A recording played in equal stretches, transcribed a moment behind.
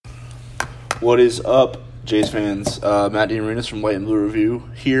What is up, Jays fans? Matt DeMarinis from White and Blue Review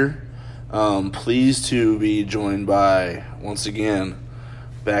here. Pleased to be joined by, once again,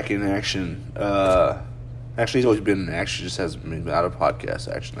 back in action. Actually, he's always been in action, just hasn't been out of podcast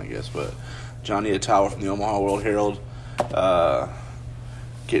action, I guess. But John Nyatawa from the Omaha World Herald,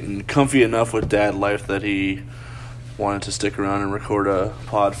 getting comfy enough with dad life that he wanted to stick around and record a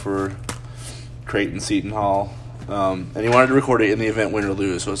pod for Creighton, Seton Hall. And he wanted to record it in the event win or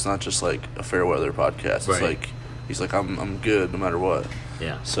lose, so it's not just like a fair weather podcast. It's like he's like, I'm good no matter what.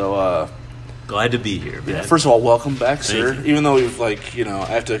 Yeah. So glad to be here, man. Yeah, first of all, welcome back, sir. Thank you. Even though we've I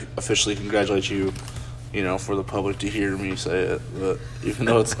have to officially congratulate you, for the public to hear me say it. But even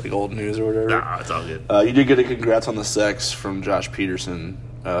though it's like old news or whatever. Nah, it's all good. You did get a congrats on the sex from Josh Peterson.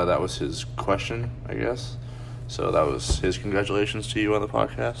 That was his question, I guess. So that was his congratulations to you on the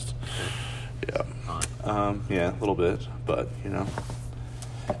podcast. Yeah. Yeah, a little bit, but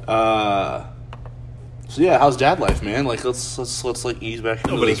So yeah, how's dad life, man? Like, let's ease back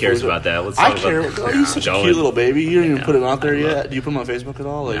into Nobody this. cares about that. Let's I talk care. about Oh, he's such a cute little baby. You didn't even put him out there yet. Do you put him on Facebook at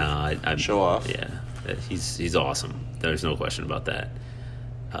all? Like, no, I show off. Yeah, he's awesome. There's no question about that.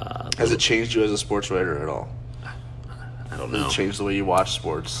 Has it changed you as a sports writer at all? I don't know. Has it changed the way you watch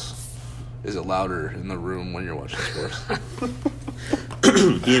sports? Is it louder in the room when you're watching sports?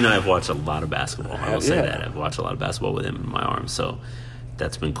 He and I have watched a lot of basketball. I will say Yeah. that. I've watched a lot of basketball with him in my arms, so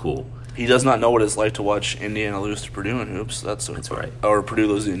that's been cool. He does not know what it's like to watch Indiana lose to Purdue in hoops. That's right. Or Purdue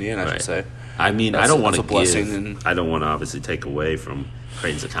lose to Indiana, I should say. I mean, That's I don't want to give. I don't want to obviously take away from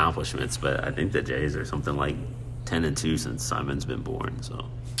Creighton's accomplishments, but I think the Jays are something like 10-2 since Simon's been born. So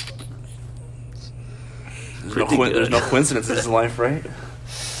there's no coincidences in life, right?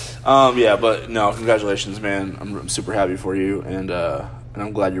 Yeah, but no, congratulations, man. I'm super happy for you, and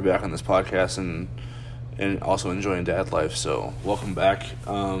I'm glad you're back on this podcast and also enjoying dad life. So welcome back.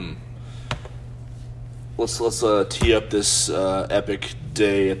 Let's tee up this epic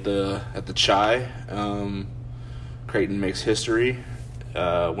day at the Chai. Creighton makes history,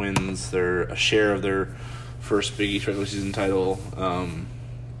 wins a share of their first Big East regular season title.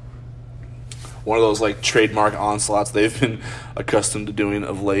 One of those like trademark onslaughts they've been accustomed to doing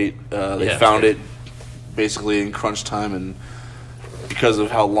of late. They found it basically in crunch time, and because of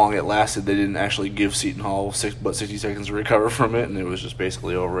how long it lasted, they didn't actually give Seton Hall 60 seconds to recover from it, and it was just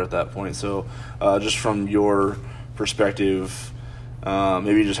basically over at that point. So just from your perspective,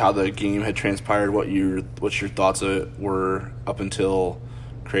 maybe just how the game had transpired, what your thoughts were up until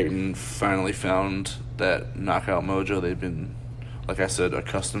Creighton finally found that knockout mojo they've been, like I said,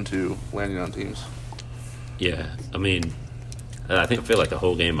 accustomed to landing on teams. yeah, I mean, I feel like the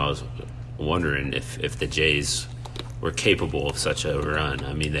whole game I was wondering if the Jays were capable of such a run.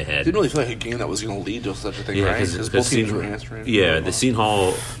 I mean, they had... Didn't really feel like a game that was going to lead to such a thing, right? Because both teams were answering. Yeah, the Seton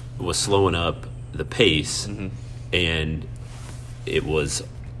Hall was slowing up the pace, and it was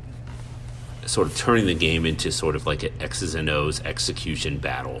sort of turning the game into sort of like an X's and O's execution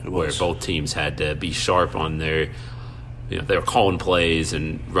battle, where both teams had to be sharp on their... they were calling plays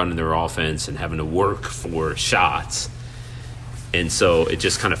and running their offense and having to work for shots. And so it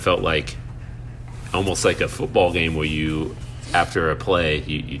just kind of felt like almost like a football game where you, after a play,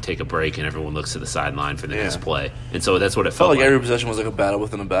 you take a break and everyone looks to the sideline for the next play. And so that's what it felt like. Every possession was like a battle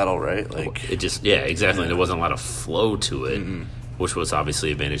within a battle, right? Like it just, exactly. Yeah. There wasn't a lot of flow to it, which was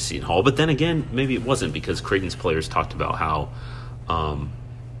obviously advantage Seton Hall. But then again, maybe it wasn't, because Creighton's players talked about how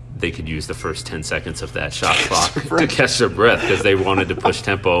they could use the first 10 seconds of that shot clock to catch their breath, because they wanted to push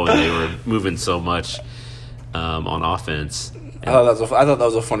tempo and they were moving so much on offense. I thought that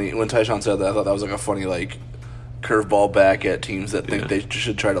was a funny, when Tyshawn said that, I thought that was like a funny like curveball back at teams that think they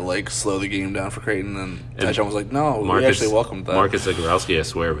should try to like slow the game down for Creighton, and Tyshawn was like, no, we actually welcomed that. Marcus Zagorowski, I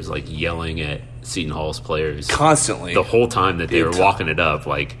swear, was like yelling at Seton Hall's players constantly the whole time that they were walking it up.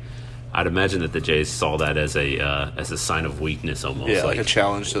 Like, I'd imagine that the Jays saw that as a sign of weakness almost. Yeah, like a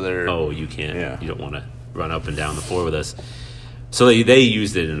challenge to their... Oh, you can't. You don't want to run up and down the floor with us. So they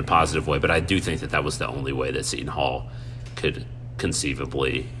used it in a positive way, but I do think that was the only way that Seton Hall could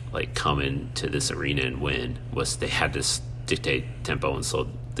conceivably like come into this arena and win, was they had to dictate tempo and slow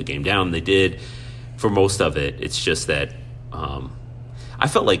the game down. They did for most of it. It's just that I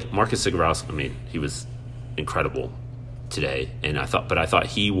felt like Marcus Zagorowski, I mean, he was incredible today, and I thought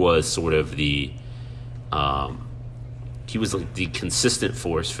he was sort of the he was like the consistent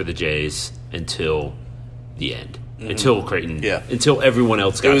force for the Jays until the end. Until Creighton, until everyone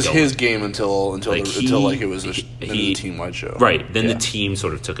else got going. It was his game until it was a team-wide show. Right. Then the team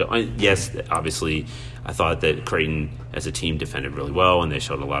sort of took it. Yes, obviously, I thought that Creighton as a team defended really well, and they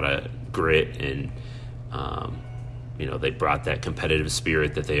showed a lot of grit and they brought that competitive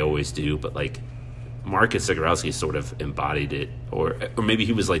spirit that they always do, but like Marcus Zagorowski sort of embodied it, or maybe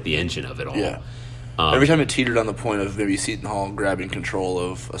he was like the engine of it all. Yeah. Every time it teetered on the point of maybe Seton Hall grabbing control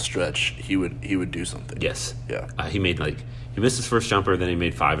of a stretch, he would do something. Yes. Yeah. He missed his first jumper, then he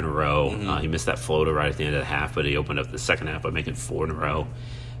made 5 in a row. He missed that floater right at the end of the half, but he opened up the second half by making 4 in a row.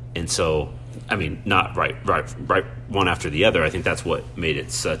 And so, I mean, not right one after the other. I think that's what made it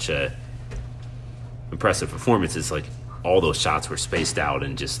such a impressive performance. Is like all those shots were spaced out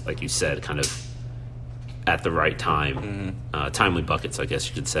and just, like you said, kind of at the right time. Timely buckets, I guess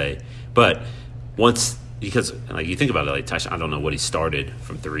you could say. But because like you think about it, like Tyshawn, I don't know what he started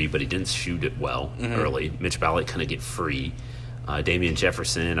from 3, but he didn't shoot it well early. Mitch Ballock couldn't get free. Damian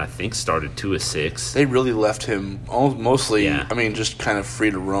Jefferson, I think, started 2 of 6. They really left him mostly. Yeah. I mean, just kind of free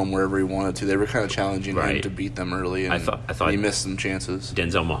to roam wherever he wanted to. They were kind of challenging him to beat them early, and I thought he missed some chances.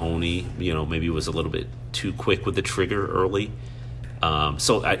 Denzel Mahoney, maybe was a little bit too quick with the trigger early.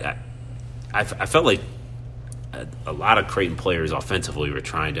 So I felt like a lot of Creighton players offensively were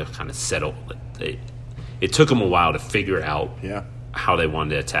trying to kind of settle. It took them a while to figure out how they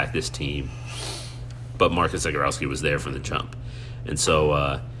wanted to attack this team, but Marcus Zagorowski was there from the jump. And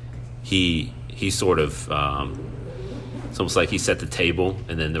so he sort of it's almost like he set the table,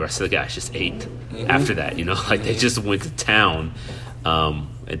 and then the rest of the guys just ate after that. Like they just went to town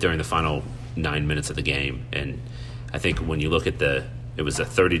during the final 9 minutes of the game. And I think when you look at it was a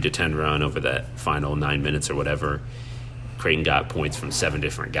 30-10 run over that final 9 minutes or whatever. Creighton got points from 7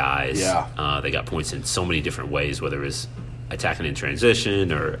 different guys. Yeah. They got points in so many different ways, whether it was attacking in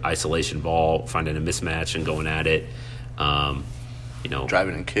transition or isolation ball, finding a mismatch and going at it.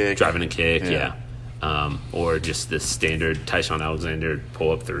 Driving and kick. Yeah. Or just the standard Tyshawn Alexander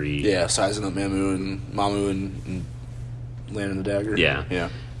pull-up 3. Yeah, sizing up Mamu and landing the dagger. Yeah.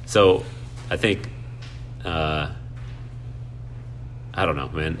 So I think, I don't know,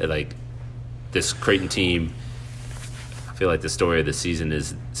 man. Like, this Creighton team, I feel like the story of the season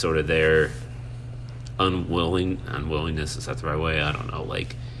is sort of their unwillingness. Is that the right way? I don't know.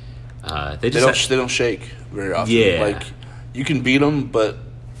 Like, they don't shake very often. Yeah. Like, you can beat them, but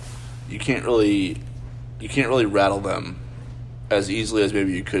you can't really rattle them as easily as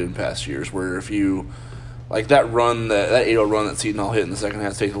maybe you could in past years. Where if you like that run, that 8-0 run that Seton Hall hit in the second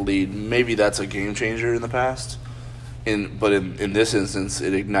half to take the lead, maybe that's a game changer in the past. But in this instance,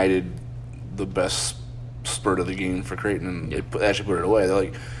 it ignited the best spurt of the game for Creighton, and they actually put it away. They're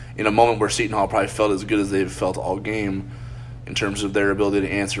like, in a moment where Seton Hall probably felt as good as they've felt all game in terms of their ability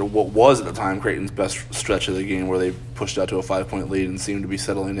to answer what was at the time Creighton's best stretch of the game, where they pushed out to a 5-point lead and seemed to be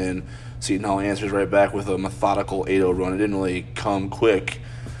settling in. Seton Hall answers right back with a methodical 8-0 run. It didn't really come quick.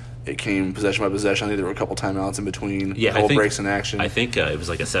 It came possession by possession. I think there were a couple timeouts in between, breaks in action. I think it was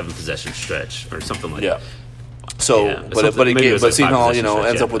like a 7-possession stretch or something like that. So, but Seton Hall,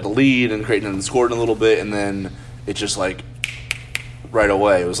 ends up with the lead, and Creighton scored a little bit, and then it just like right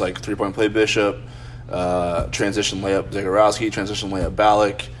away. It was like 3-point play Bishop, transition layup Zagorowski, transition layup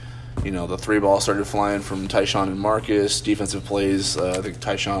Ballock. The 3 ball started flying from Tyshawn and Marcus. Defensive plays, I think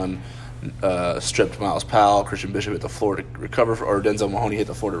Tyshawn stripped Miles Powell. Christian Bishop hit the floor to recover, or Denzel Mahoney hit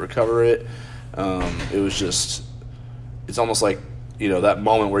the floor to recover it. It was just, it's almost like that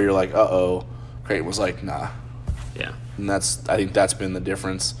moment where you're like, Creighton was like, nah. Yeah. And I think that's been the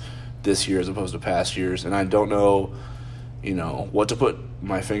difference this year as opposed to past years. And I don't know, what to put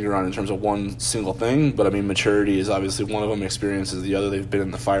my finger on in terms of one single thing, but I mean, maturity is obviously one of them, experience is the other. They've been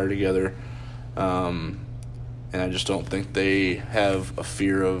in the fire together. And I just don't think they have a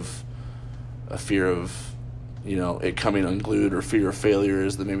fear of it coming unglued, or fear of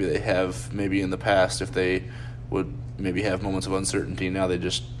failures that maybe they have maybe in the past if they would maybe have moments of uncertainty. Now they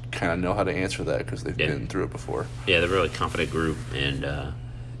just kind of know how to answer that because they've been through it before. Yeah, they're a really confident group, and I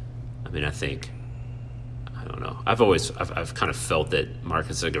don't know. I've kind of felt that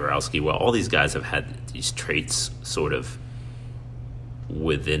Marcus Zagorowski, well, all these guys have had these traits sort of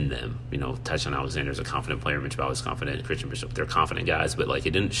within them. Tyshawn Alexander is a confident player, Mitch Bauer is confident, Christian Bishop, they're confident guys, but like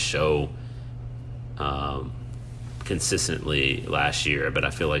it didn't show consistently last year. But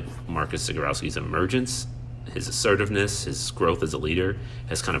I feel like Marcus Zagorowski's emergence, his assertiveness, his growth as a leader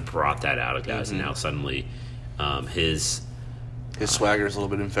has kind of brought that out of guys. And now suddenly his swagger is a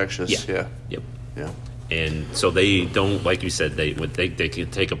little bit infectious. Yeah. Yep. Yeah. And so they don't, like you said, they can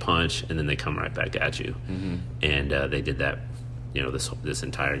take a punch and then they come right back at you. And they did that, this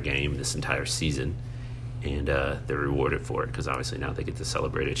entire game, this entire season, and they're rewarded for it because obviously now they get to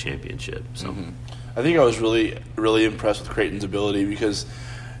celebrate a championship. So I think I was really, really impressed with Creighton's ability because,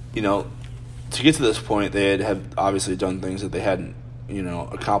 to get to this point, they had obviously done things that they hadn't,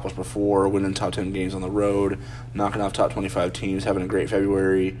 accomplished before, winning top 10 games on the road, knocking off top 25 teams, having a great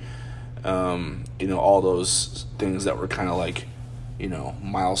February, all those things that were kind of like,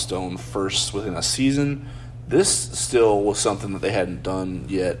 milestone firsts within a season. This still was something that they hadn't done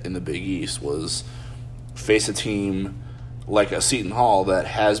yet in the Big East, was face a team like a Seton Hall that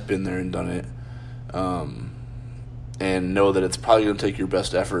has been there and done it, and know that it's probably going to take your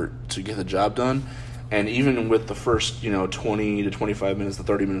best effort to get the job done. And even with the first, 20 to 25 minutes to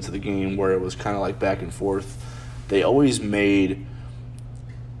 30 minutes of the game where it was kind of like back and forth, they always made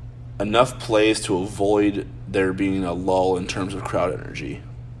enough plays to avoid there being a lull in terms of crowd energy.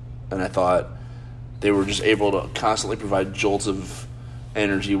 And I thought they were just able to constantly provide jolts of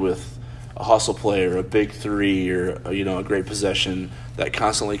energy with a hustle play or a big three or, a great possession that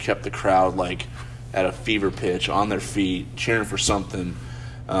constantly kept the crowd like at a fever pitch, on their feet, cheering for something.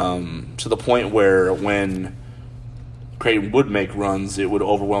 To the point where when Creighton would make runs, it would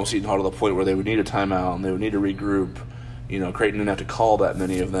overwhelm Seton Hall to the point where they would need a timeout and they would need to regroup. Creighton didn't have to call that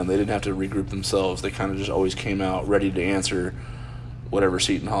many of them. They didn't have to regroup themselves. They kind of just always came out ready to answer whatever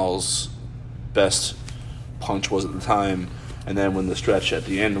Seton Hall's best punch was at the time. And then when the stretch at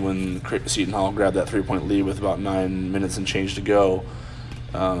the end, when Seton Hall grabbed that 3-point lead with about 9 minutes and change to go,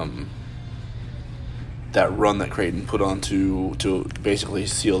 that run that Creighton put on to basically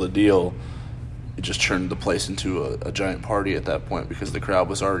seal the deal, it just turned the place into a giant party at that point because the crowd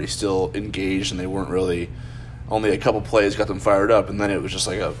was already still engaged and they weren't really – only a couple plays got them fired up, and then it was just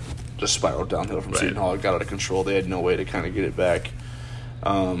like just spiraled downhill from Seton Hall. It got out of control. They had no way to kind of get it back.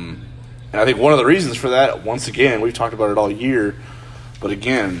 And I think one of the reasons for that, once again, we've talked about it all year, but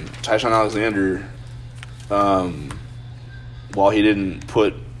again, Tyshawn Alexander, while he didn't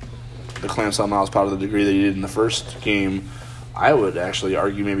put the clamps on Miles Powell to the degree that he did in the first game, I would actually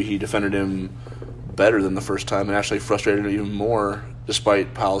argue maybe he defended him better than the first time and actually frustrated him even more,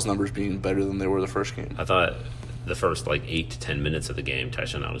 despite Powell's numbers being better than they were the first game. I thought the first 8 to 10 minutes of the game,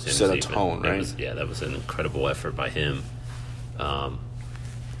 Tyshawn Alexander set a tone, right? That was an incredible effort by him.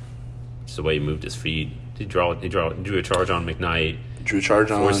 Just the way he moved his feet. He drew a charge on McKnight. Drew a charge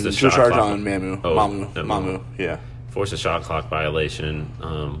on Mamu. Yeah. Forced a shot clock violation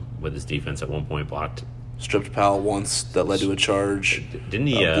with his defense at one point, blocked. Stripped Powell once, that led to a charge. Didn't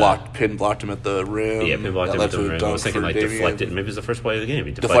he? Pin blocked him at the rim. Yeah, pin blocked him at the rim. I was thinking deflected. Maybe it was the first play of the game.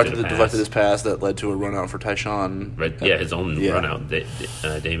 He deflected his pass that led to a run out for Tyshawn. Right, his own run out.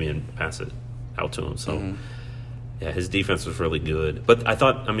 Damian passed it out to him. So, his defense was really good. But I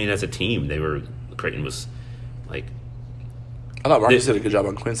thought, as a team, Creighton was like. I thought Marcus did a good job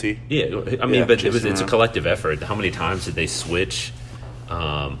on Quincy. Yeah, but it's a collective effort. How many times did they switch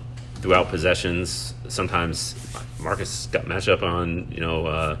throughout possessions? Sometimes Marcus got matched up on,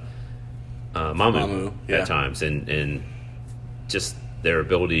 Mamu at times, and just their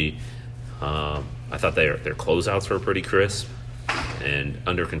ability. I thought their closeouts were pretty crisp and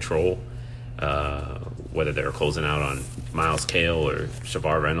under control. Whether they were closing out on Miles Cale or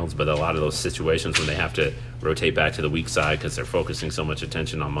Shavar Reynolds, but a lot of those situations when they have to rotate back to the weak side because they're focusing so much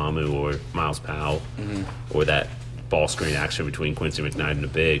attention on Mamu or Miles Powell, or that ball screen action between Quincy McKnight and the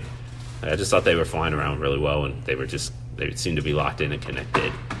big. I just thought they were flying around really well, and they seemed to be locked in and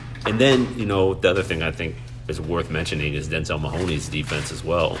connected. And then, the other thing I think is worth mentioning is Denzel Mahoney's defense as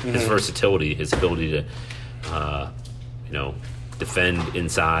well. His versatility, his ability to, defend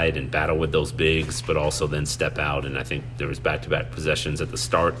inside and battle with those bigs, but also then step out. And I think there was back-to-back possessions at the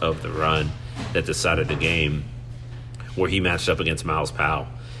start of the run that decided the game where he matched up against Miles Powell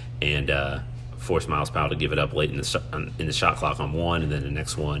and forced Miles Powell to give it up late in the shot clock on one, and then the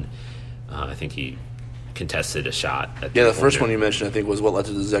next one. I think he contested a shot. The first one you mentioned, I think, was what led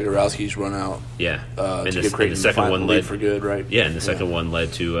to the Zagorowski's run out. Yeah. To give Creighton the second one led for good, right? Yeah, and the second one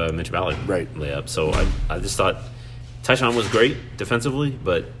led to Mitch Ballard layup. So I just thought Tyshawn was great defensively,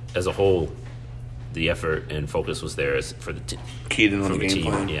 but as a whole, the effort and focus was there for the keyed in on the game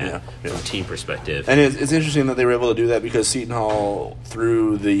plan. From a team perspective. And it's interesting that they were able to do that because Seton Hall,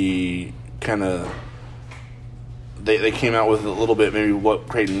 through the kind of they came out with a little bit maybe what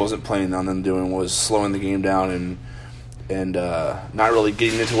Creighton wasn't planning on them doing was slowing the game down and not really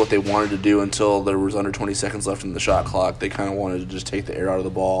getting into what they wanted to do until there was under 20 seconds left in the shot clock. They kind of wanted to just take the air out of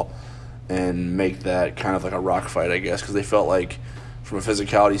the ball and make that kind of like a rock fight, I guess, because they felt like from a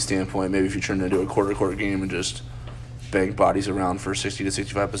physicality standpoint, maybe if you turn it into a quarter-court game and just bang bodies around for 60 to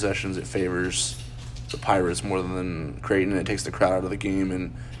 65 possessions, it favors the Pirates more than Creighton. It takes the crowd out of the game,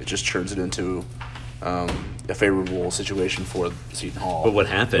 and it just turns it into a favorable situation for Seton Hall. But what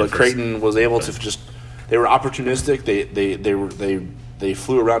happened? But Creighton was able to just – they were opportunistic. They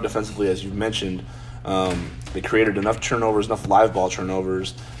flew around defensively, as you've mentioned, They created enough turnovers, enough live ball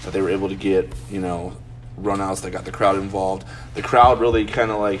turnovers that they were able to get, runouts that got the crowd involved. The crowd really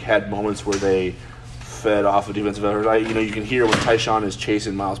kind of like had moments where they fed off of defensive effort. You can hear when Tyshawn is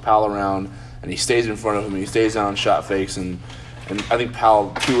chasing Miles Powell around, and he stays in front of him, and he stays down on shot fakes, and I think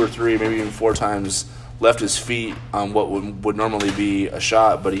Powell 2 or 3, maybe even 4 times left his feet on what would normally be a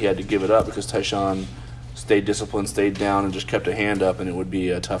shot, but he had to give it up because Tyshawn stayed disciplined, stayed down, and just kept a hand up, and it would be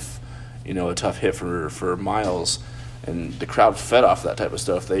a tough hit for Miles. And the crowd fed off that type of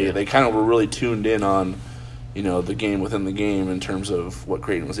stuff. They kind of were really tuned in on, the game within the game in terms of what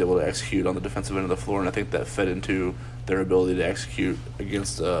Creighton was able to execute on the defensive end of the floor, and I think that fed into their ability to execute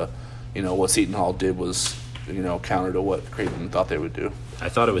against, what Seton Hall did was, counter to what Creighton thought they would do. I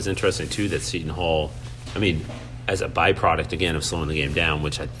thought it was interesting, too, that Seton Hall, as a byproduct, again, of slowing the game down,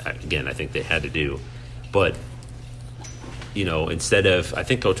 which, I think they had to do, but, instead of – I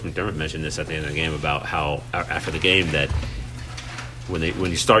think Coach McDermott mentioned this at the end of the game about how, after the game, that when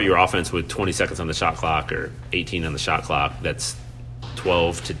you start your offense with 20 seconds on the shot clock or 18 on the shot clock, that's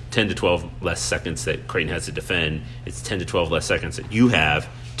 10 to 12 less seconds that Creighton has to defend. It's 10 to 12 less seconds that you have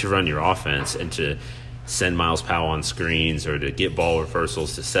to run your offense and to send Miles Powell on screens or to get ball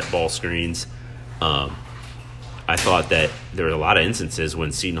reversals, to set ball screens. I thought that there were a lot of instances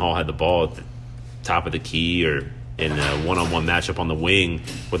when Seton Hall had the ball at the top of the key or in a one-on-one matchup on the wing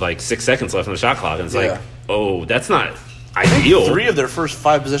with like 6 seconds left on the shot clock, and it's like, oh, that's not ideal. 3 of their first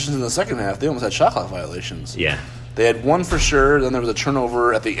 5 possessions in the second half, they almost had shot clock violations. Yeah. They had one for sure, then there was a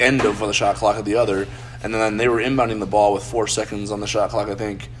turnover at the end of the shot clock at the other, and then they were inbounding the ball with 4 seconds on the shot clock, I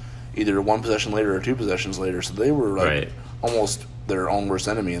think, either 1 possession later or 2 possessions later. So they were almost their own worst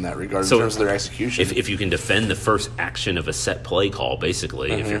enemy in that regard in terms of their execution. If you can defend the first action of a set play call,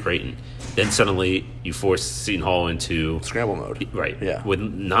 basically, if you're Creighton, then suddenly you force Seton Hall into scramble mode. Right. Yeah. With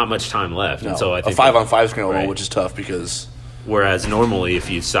not much time left. No, and so I think a 5-on-5 scramble mode, which is tough because whereas normally if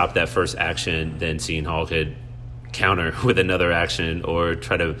you stop that first action, then Seton Hall could counter with another action or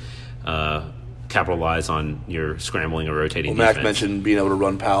try to capitalize on your scrambling or rotating defense. Mac mentioned being able to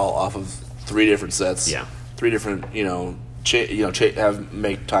run Powell off of 3 different sets. Yeah. 3 different,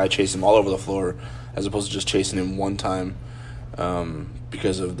 make Ty chase him all over the floor as opposed to just chasing him one time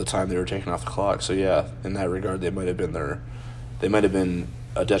because of the time they were taking off the clock. So yeah, in that regard, they might have been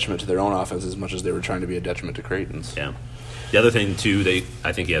a detriment to their own offense as much as they were trying to be a detriment to Creighton's. Yeah. The other thing too,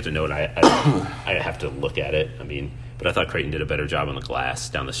 I think you have to note. I have to look at it. But I thought Creighton did a better job on the glass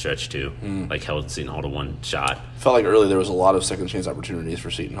down the stretch too. Like held Seton Hall to 1 shot. Felt like early there was a lot of second chance opportunities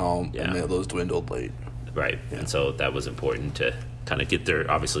for Seton Hall, yeah. and those dwindled late. Right, yeah. And so that was important to kind of get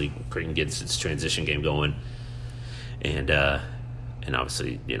obviously Creighton gets its transition game going, and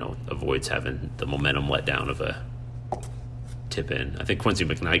obviously avoids having the momentum let down of a tip in. I think Quincy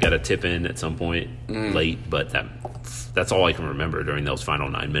McKnight got a tip in at some point late, but that's all I can remember during those final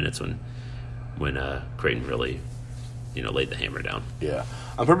 9 minutes when Creighton really laid the hammer down. Yeah.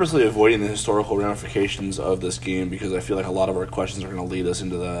 I'm purposely avoiding the historical ramifications of this game because I feel like a lot of our questions are going to lead us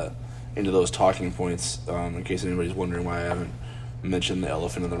into those talking points, in case anybody's wondering why I haven't mentioned the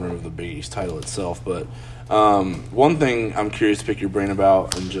elephant in the room of the Big East title itself. But one thing I'm curious to pick your brain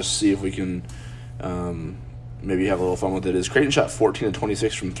about and just see if we can maybe have a little fun with it is Creighton shot 14 of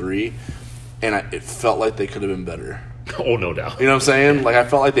 26 from 3, and it felt like they could have been better. Oh, no doubt. You know what I'm saying? Yeah. Like, I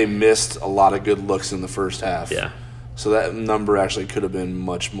felt like they missed a lot of good looks in the first half. Yeah. So that number actually could have been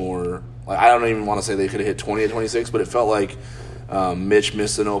much more. Like, I don't even want to say they could have hit 20 of 26, but it felt like Mitch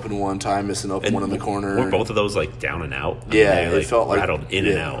missed an open one, Ty missed an open one in the corner. Were both of those like down and out? It felt like rattled in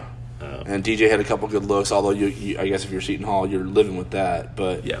and out. And DJ had a couple good looks, although you I guess if you're Seton Hall, you're living with that.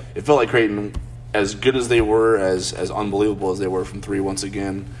 But yeah. It felt like Creighton, as good as they were, as unbelievable as they were from 3 once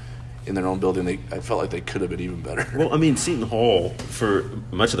again, in their own building, I felt like they could have been even better. Well, Seton Hall, for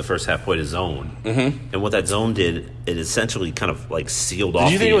much of the first half, played a zone. Mm-hmm. And what that zone did, it essentially kind of like sealed off.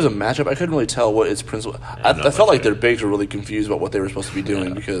 Did you think it was a matchup? I couldn't really tell what its principle. I felt like their bigs were really confused about what they were supposed to be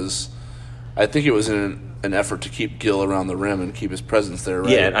doing because I think it was in an effort to keep Gill around the rim and keep his presence there,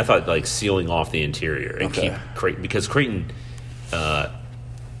 right? Yeah, and I thought like sealing off the interior and keep Creighton, because Creighton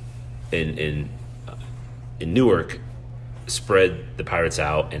in Newark spread the Pirates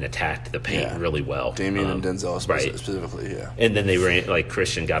out and attacked the paint really well. Damian and Denzel specifically, yeah. And then they ran, like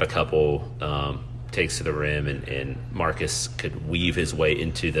Christian got a couple takes to the rim, and Marcus could weave his way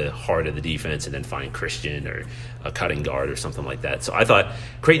into the heart of the defense and then find Christian or a cutting guard or something like that. So I thought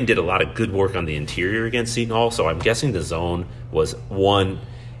Creighton did a lot of good work on the interior against Seton Hall. So I'm guessing the zone was one,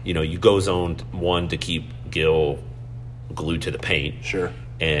 you go zone 1 to keep Gill glued to the paint. Sure.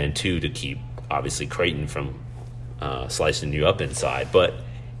 And 2 to keep, obviously, Creighton from slicing you up inside. But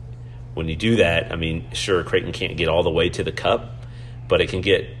when you do that, I mean, sure, Creighton can't get all the way to the cup, but it can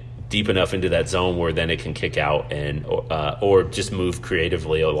get deep enough into that zone where then it can kick out and or just move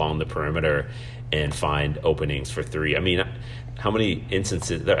creatively along the perimeter and find openings for three. I mean, how many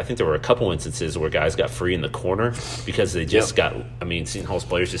instances? I think there were a couple instances where guys got free in the corner because they just got. I mean, Seton Hall's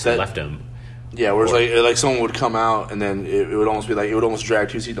players just left them. Yeah, whereas like someone would come out and then it would almost be like it would almost drag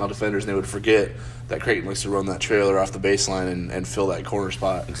two Seton Hall defenders and they would forget that Creighton likes to run that trailer off the baseline and fill that corner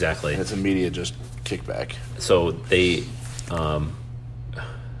spot. Exactly. And it's immediate just kickback. So they,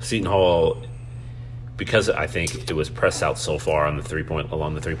 Seton Hall, because I think it was pressed out so far on the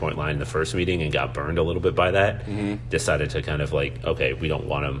along the 3-point line in the first meeting and got burned a little bit by that, decided to kind of like, okay, we don't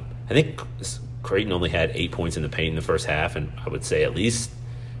want them. I think Creighton only had 8 points in the paint in the first half, and I would say at least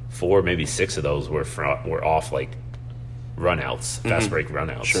 4, maybe 6 of those were off like runouts, fast break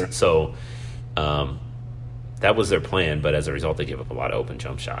runouts. Sure. So that was their plan, but as a result, they gave up a lot of open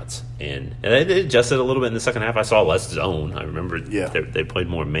jump shots, and they adjusted a little bit in the second half. I saw less zone. I remember they played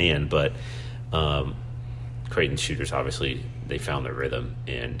more man, but Creighton shooters obviously they found their rhythm,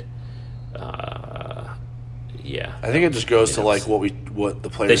 and I think it just goes to like what the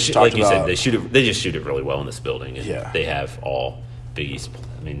players talked like you about. said, they just shoot it really well in this building, and Yeah. they have all Big East.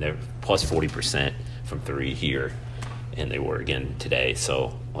 I mean, they're plus 40% from three here, and they were again today.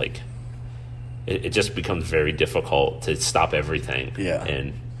 So like, it just becomes very difficult to stop everything. Yeah,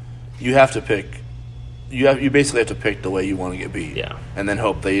 and you have to pick. You basically have to pick the way you want to get beat. Yeah, and then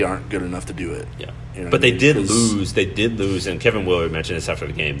hope they aren't good enough to do it. Yeah, you know but they did 'Cause lose. They did lose, and Kevin Willard mentioned this after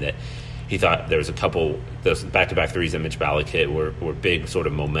the game that he thought there was a couple those back-to-back threes that Mitch Ballock hit were big sort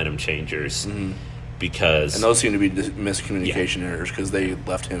of momentum changers. Because and those seem to be miscommunication errors because they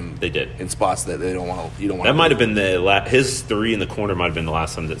left him. They did in spots that they don't want to. You don't want. That might have been his three in the corner. Might have been the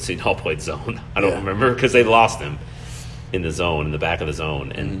last time that Seton Hall played zone. I don't remember because they lost him in the zone, in the back of the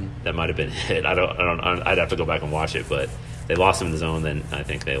zone, and that might have been it. I don't. I'd have to go back and watch it, but they lost him in the zone. Then I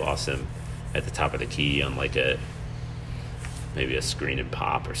think they lost him at the top of the key on like maybe a screen and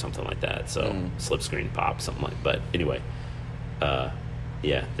pop or something like that. So slip screen pop, something like. But anyway, the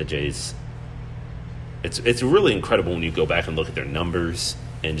Jays. It's really incredible when you go back and look at their numbers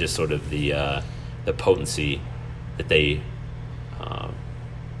and just sort of the potency that they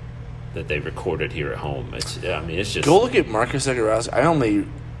recorded here at home. It's just go look at Marcus Zagorowski. I only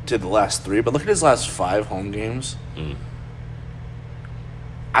did the last 3, but look at his last 5 home games.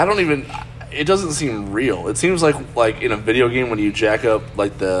 It doesn't seem real. It seems like in a video game when you jack up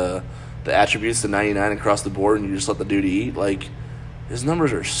like the attributes to 99 across the board and you just let the dude eat like. His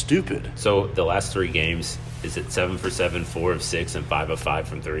numbers are stupid. So the last 3 games, is it 7 for 7, 4 of 6, and 5 of 5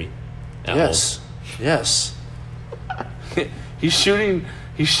 from 3? Yes. He's shooting.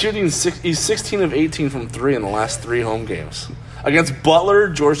 He's 16 of 18 from 3 in the last 3 home games against Butler,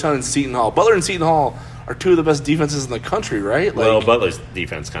 Georgetown, and Seton Hall. Butler and Seton Hall are 2 of the best defenses in the country, right? Well, Butler's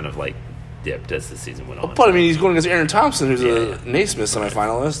defense kind of like dipped as the season went on. But I mean, he's going against Aaron Thompson, who's a Naismith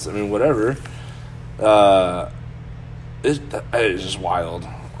semifinalist. I mean, whatever. It's just wild.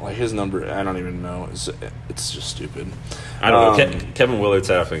 Like his number, I don't even know. It's just stupid. I don't know. Kevin Willard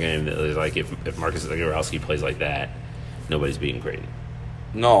said after the game that like if Marcus Zagorowski plays like that, nobody's beating Creighton.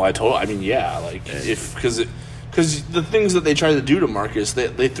 No, because the things that they tried to do to Marcus,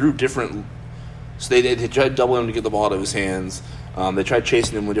 they threw different. So they tried doubling him to get the ball out of his hands. They tried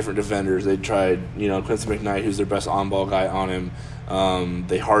chasing him with different defenders. They tried, Quincy McKnight, who's their best on-ball guy, on him.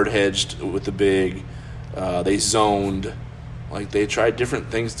 They hard-hedged with the big. They zoned. Like, they tried different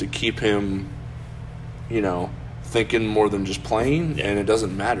things to keep him, thinking more than just playing, and it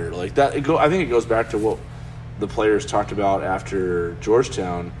doesn't matter. Like that, I think it goes back to what the players talked about after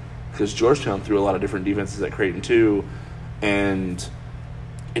Georgetown, because Georgetown threw a lot of different defenses at Creighton too, and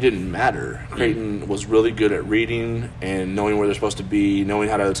it didn't matter. Creighton was really good at reading and knowing where they're supposed to be, knowing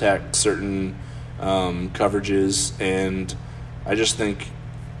how to attack certain coverages, and I just think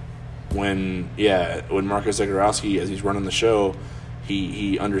when Marcus Zagorowski, as he's running the show,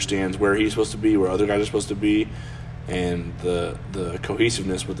 he understands where he's supposed to be, where other guys are supposed to be, and the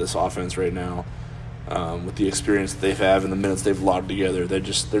cohesiveness with this offense right now, with the experience that they've had and the minutes they've logged together, there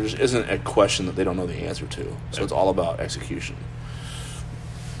just isn't a question that they don't know the answer to. So it's all about execution.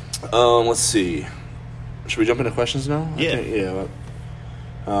 Let's see. Should we jump into questions now? Yeah.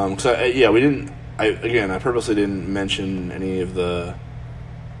 We didn't. I purposely didn't mention any of the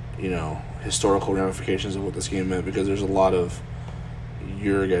historical ramifications of what this game meant, because there's a lot of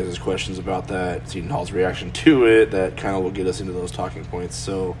your guys' questions about that, Seton Hall's reaction to it, that kind of will get us into those talking points.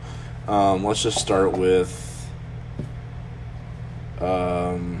 So let's just start with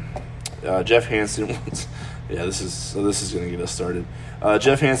Jeff Hansen. Yeah, this is going to get us started.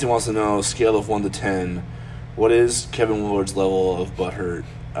 Jeff Hansen wants to know, scale of 1 to 10, what is Kevin Willard's level of butthurt?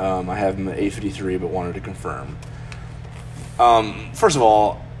 I have him at 853, but wanted to confirm. First of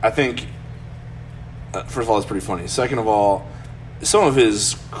all, I think, it's pretty funny. Second of all, some of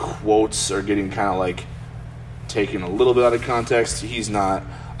his quotes are getting kind of like taken a little bit out of context. I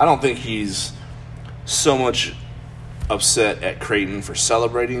don't think he's so much upset at Creighton for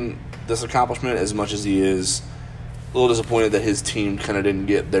celebrating this accomplishment as much as he is a little disappointed that his team kind of didn't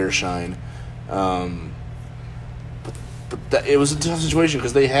get their shine. But it was a tough situation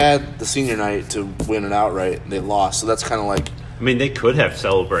because they had the senior night to win it outright and they lost. So that's kind of like... I mean, they could have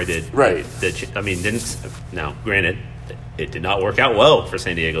celebrated. Right. Now, granted, it did not work out well for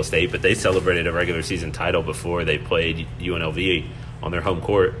San Diego State, but they celebrated a regular season title before they played UNLV on their home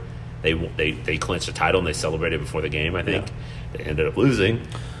court. They clinched a title and they celebrated before the game, I think. Yeah. They ended up losing.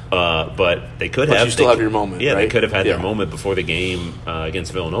 But they could have. You still have your moment. Yeah, right? They could have had their moment before the game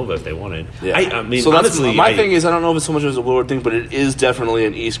against Villanova if they wanted. Yeah. I mean, so honestly, my thing is, I don't know if it's so much as a Willard thing, but it is definitely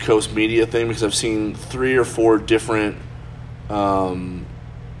an East Coast media thing because I've seen 3 or 4 different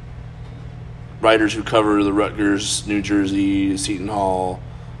writers who cover the Rutgers, New Jersey, Seton Hall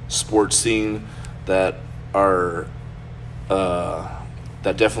sports scene that are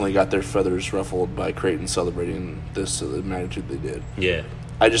that definitely got their feathers ruffled by Creighton celebrating this to the magnitude they did. Yeah.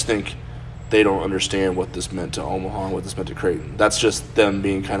 I just think they don't understand what this meant to Omaha and what this meant to Creighton. That's just them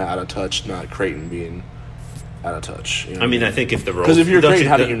being kind of out of touch, not Creighton being out of touch. You know? I mean, I think if the roles... Because if you're Creighton,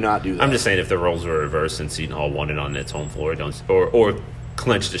 how do you not do that? I'm just saying if the roles were reversed and Seton Hall won it on its home floor, or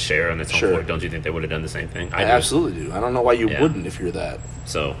clinched a share on its home floor, don't you think they would have done the same thing? I absolutely do. I don't know why you wouldn't if you're that.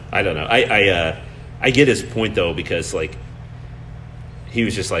 So, I don't know. I get his point, though, because, like, he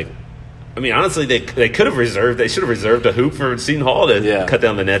was just like... I mean, honestly, they should have reserved a hoop for Seton Hall to cut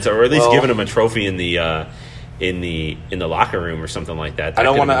down the nets, or at least given him a trophy in the locker room or something like that. I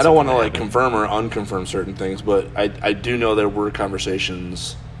don't want to like confirm or unconfirm certain things, but I do know there were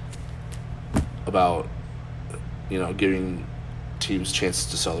conversations about giving teams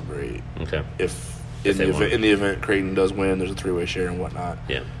chances to celebrate. Okay. If in the event Creighton does win, there's a 3-way share and whatnot.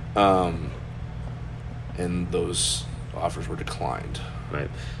 Yeah. And those offers were declined. Right.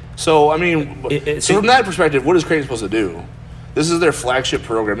 So, I mean, from that perspective, what is Creighton supposed to do? This is their flagship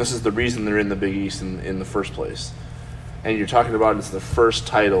program. This is the reason they're in the Big East in the first place. And you're talking about it's the first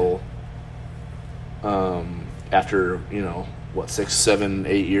title after, 6, 7,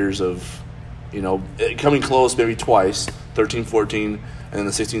 8 years of, coming close maybe twice, 13, 14, and then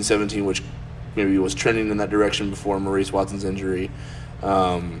the 16, 17, which maybe was trending in that direction before Maurice Watson's injury.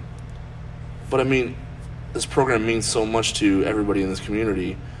 But, I mean, this program means so much to everybody in this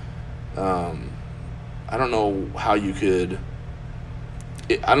community. I don't know how you could,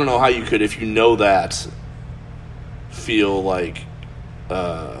 if you know that, feel like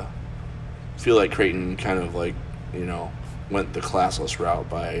Creighton kind of like, went the classless route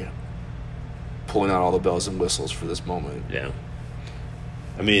by pulling out all the bells and whistles for this moment. Yeah.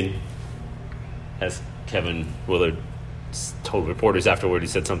 I mean, as Kevin Willard told reporters afterward, he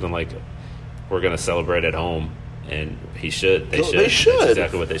said something like, "We're going to celebrate at home." And he should. They should. That's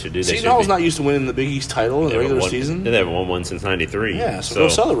exactly what they should do. Seton Hall's not used to winning the Big East title in the regular season. They haven't won one since '93. Yeah, so go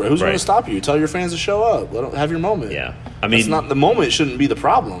celebrate. Who's going to stop you? Tell your fans to show up. Let them have your moment. Yeah, I mean, the moment shouldn't be the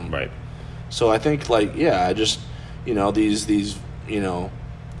problem. Right. So I think, I just, these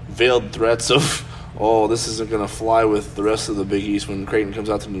veiled threats of, this isn't going to fly with the rest of the Big East when Creighton comes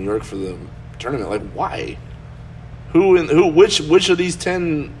out to New York for the tournament. Like, why? Which of these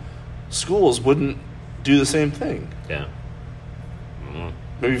 10 schools wouldn't do the same thing? Yeah.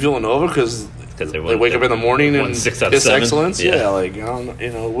 Maybe Villanova because they wake up in the morning and 6 out of 7. Excellence. Yeah,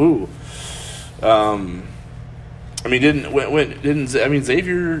 woo. I mean,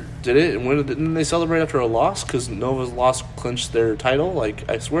 Xavier did it, and didn't they celebrate after a loss because Nova's loss clinched their title? Like,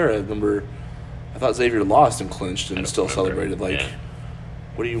 I swear, I thought Xavier lost and clinched and still celebrated. Like,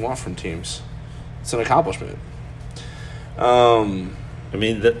 what do you want from teams? It's an accomplishment. I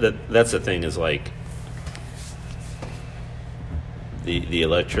mean, that's the thing is like. The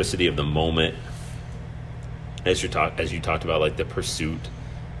electricity of the moment, as you talked about, like the pursuit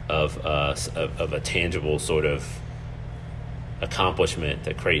of a tangible sort of accomplishment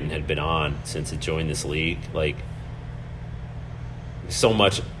that Creighton had been on since it joined this league. Like, so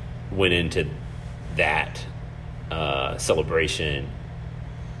much went into that celebration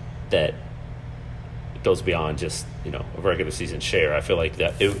that goes beyond just a regular season share. I feel like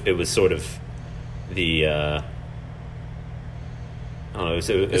that it was sort of the. I don't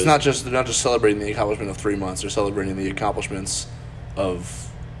know, they're not just celebrating the accomplishment of 3 months. They're celebrating the accomplishments of,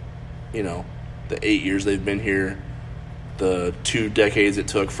 the 8 years they've been here, the 2 decades it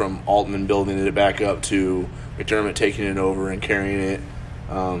took from Altman building it back up to McDermott taking it over and carrying it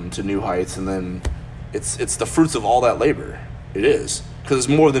to new heights, and then it's the fruits of all that labor. It is, because it's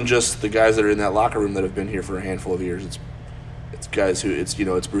more than just the guys that are in that locker room that have been here for a handful of years. It's guys who it's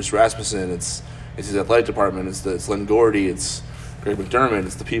Bruce Rasmussen, it's his athletic department, it's Len Gordy, it's Greg McDermott,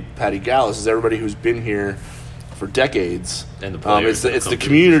 it's the people, Patty Gallis, it's everybody who's been here for decades. And the players, it's the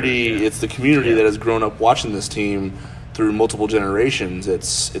community. It's the community that has grown up watching this team through multiple generations. It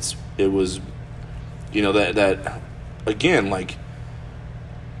was, that again, like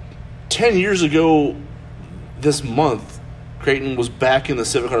 10 years ago this month, Creighton was back in the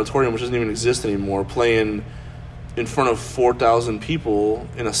Civic Auditorium, which doesn't even exist anymore, playing in front of 4,000 people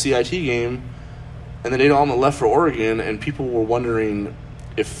in a CIT game, and then Nate Altman left for Oregon, and people were wondering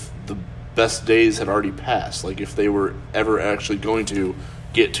if the best days had already passed, like if they were ever actually going to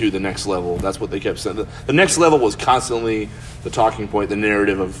get to the next level. That's what they kept saying. The next level was constantly the talking point, the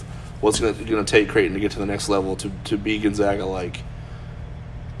narrative of what's going to take Creighton to get to the next level, to be Gonzaga-like,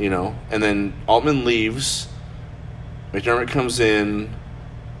 And then Altman leaves, McDermott comes in.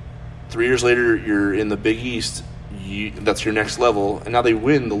 3 years later, you're in the Big East. That's your next level, and now they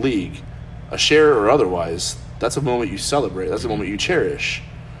win the league, a share or otherwise. That's a moment you celebrate. That's a moment you cherish.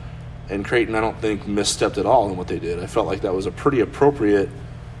 And Creighton, I don't think, misstepped at all in what they did. I felt like that was a pretty appropriate,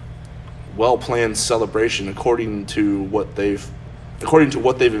 well-planned celebration according to what they've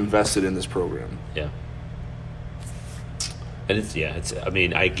invested in this program. Yeah.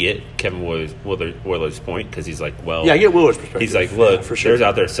 And I get Kevin Willer's point, because he's like, well... Yeah, I get Willer's perspective. He's like, look, for sure. They're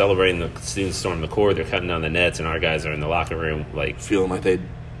out there celebrating the students storming the court, they're cutting down the nets, and our guys are in the locker room, like... feeling like they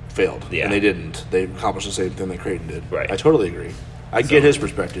failed. Yeah. And they didn't. They accomplished the same thing that Creighton did. Right. I totally agree. I get his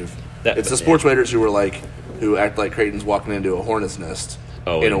perspective. It's the sports writers who act like Creighton's walking into a hornet's nest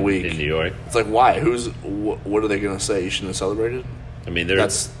in a week. In New York. It's like, why? What are they going to say? You shouldn't have celebrated? I mean,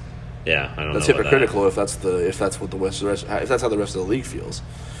 that's hypocritical if that's what if that's how the rest of the league feels.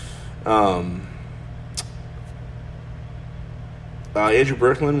 Andrew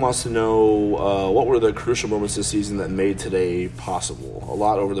Berkman wants to know what were the crucial moments this season that made today possible. A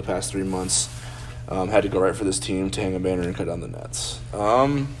lot over the past 3 months had to go right for this team to hang a banner and cut down the nets.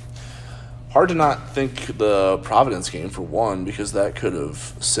 Hard to not think the Providence game, for one, because that could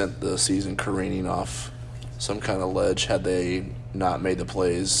have sent the season careening off some kind of ledge had they not made the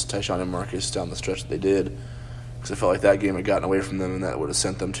plays, Tyshawn and Marcus, down the stretch that they did. Because I felt like that game had gotten away from them, and that would have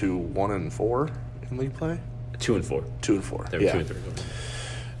sent them to 1-4 in league play. 2-4. 2-4. They were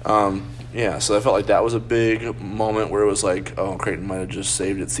 2-3. So I felt like that was a big moment where it was like, oh, Creighton might have just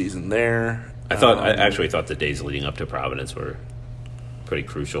saved its season there. I actually thought the days leading up to Providence were pretty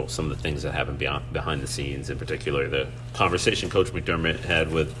crucial. Some of the things that happened behind the scenes, in particular, the conversation Coach McDermott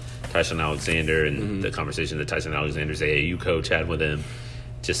had with Tyson Alexander and the conversation that Tyson Alexander's AAU coach had with him,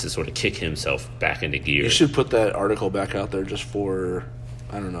 just to sort of kick himself back into gear. You should put that article back out there just for,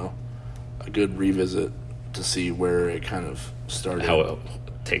 I don't know, a good revisit to see where it kind of started. How it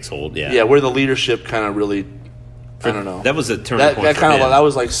takes hold, yeah. Yeah, where the leadership kind of really, I don't know. That was a turning point for him. That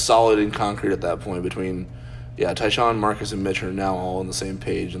was like solid and concrete at that point between, Tyshawn, Marcus, and Mitch are now all on the same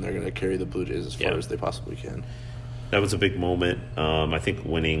page, and they're going to carry the Blue Jays as far as they possibly can. That was a big moment. I think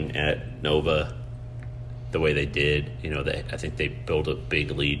winning at Nova the way they did, I think they built a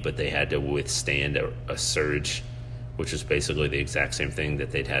big lead, but they had to withstand a surge, which was basically the exact same thing that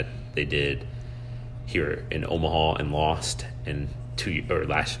they did here in Omaha and lost, and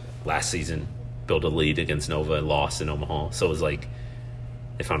last season built a lead against Nova and lost in Omaha. So it was like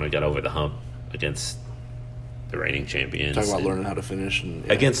they finally got over the hump against the reigning champions. Talking about learning how to finish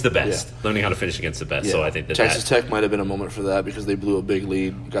against the best, learning how to finish against the best. Yeah. So I think Texas Tech might have been a moment for that because they blew a big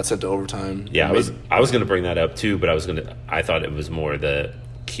lead, got sent to overtime. Yeah, I was going to bring that up too, but I thought it was more the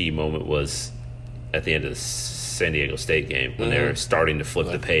key moment was at the end of the San Diego State game when they were starting to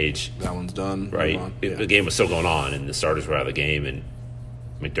flip the page. That one's done. Right, the game was still going on, and the starters were out of the game, and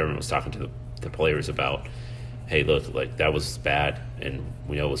McDermott was talking to the players about, hey, look, like that was bad, and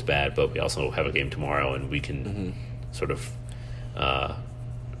we know it was bad, but we also have a game tomorrow, and we can sort of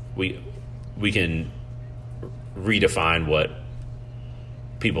we can redefine what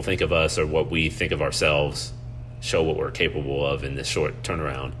people think of us or what we think of ourselves, show what we're capable of in this short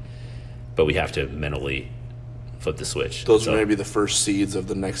turnaround, but we have to mentally flip the switch. Those are maybe the first seeds of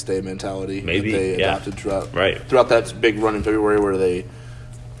the next day mentality that they adopted throughout that big run in February where they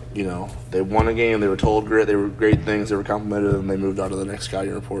won a game, they were told they were great things, they were complimented, and they moved on to the next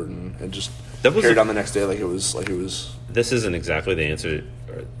scouting report and just carried on the next day like it was. This isn't exactly the answer.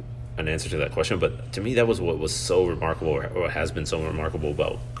 an answer to that question, but to me that was what was so remarkable, or has been so remarkable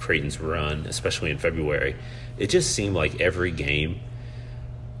about Creighton's run, especially in February. It just seemed like every game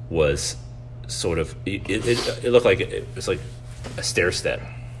was sort of it looked like it was like a stair step.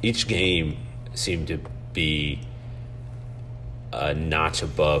 Each game seemed to be a notch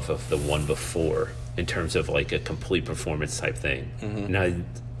above of the one before in terms of like a complete performance type thing. Now,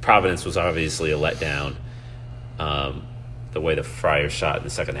 Providence was obviously a letdown. The way the Friars shot in the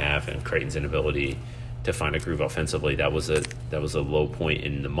second half and Creighton's inability to find a groove offensively, that was a low point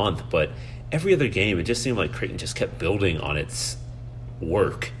in the month. But every other game, it just seemed like Creighton just kept building on its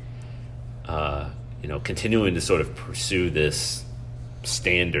work, continuing to sort of pursue this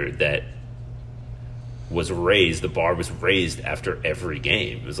standard that was raised. The bar was raised after every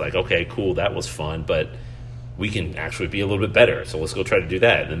game. It was like, okay, cool, that was fun, but we can actually be a little bit better, so let's go try to do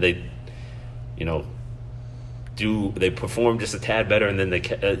that. And they, they performed just a tad better, and then they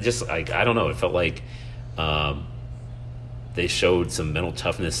just like, I don't know, it felt like they showed some mental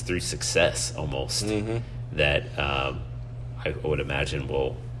toughness through success almost that I would imagine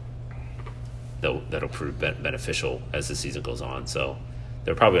that'll prove beneficial as the season goes on. So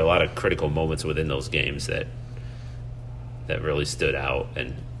there are probably a lot of critical moments within those games that really stood out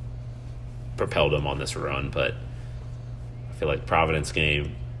and propelled them on this run. But I feel like Providence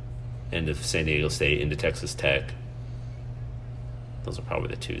game, into San Diego State, into Texas Tech, those are probably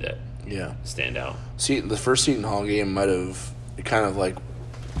the two that stand out. See, the first Seton Hall game it kind of like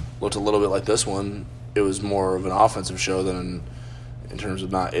looked a little bit like this one. It was more of an offensive show than in terms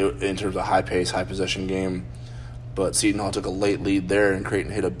of high pace, high possession game. But Seton Hall took a late lead there, and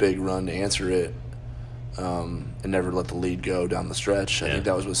Creighton hit a big run to answer it, and never let the lead go down the stretch. I think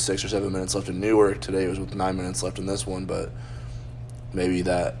that was with 6 or 7 minutes left in Newark. Today it was with 9 minutes left in this one. But maybe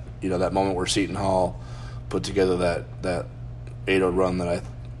that moment where Seton Hall put together that 8-0 run that I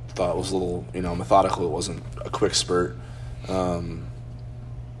thought was a little methodical. It wasn't a quick spurt.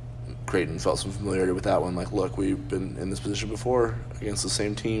 Creighton felt some familiarity with that one. Like, look, we've been in this position before against the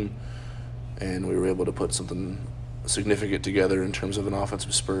same team, and we were able to put something significant together in terms of an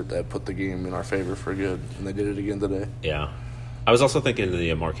offensive spurt that put the game in our favor for good, and they did it again today. Yeah. I was also thinking of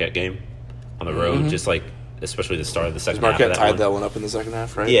the Marquette game on the road, just like, especially the start of the second half. Marquette tied that one up in the second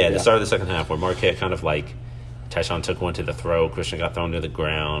half, right? Yeah, the start of the second half, where Marquette kind of like, Tyshawn took one to the throw, Christian got thrown to the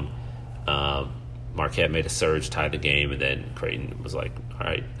ground, Marquette made a surge, tied the game, and then Creighton was like, all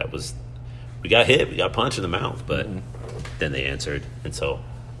right, we got hit, we got punched in the mouth, but then they answered, and so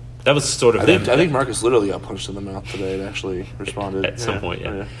that was sort of I think Marcus literally got punched in the mouth today and actually responded. At some point,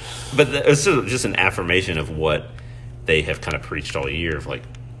 yeah. But it was sort of just an affirmation of what they have kind of preached all year of, like,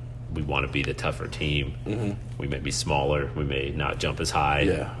 we want to be the tougher team. We may be smaller. We may not jump as high.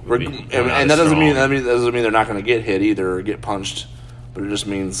 Yeah. And that doesn't mean they're not going to get hit either or get punched, but it just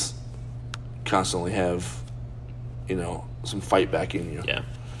means constantly have, some fight back in you. Yeah.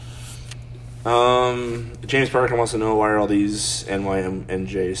 James Parker wants to know, why are all these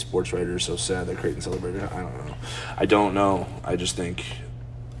NYMNJ sports writers so sad that Creighton celebrated? I don't know. I just think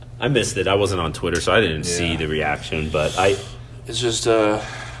I missed it. I wasn't on Twitter, so I didn't see the reaction. But it's just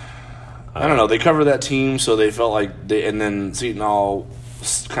I don't know. They covered that team, so they felt like and then Seton Hall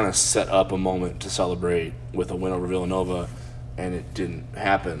kind of set up a moment to celebrate with a win over Villanova, and it didn't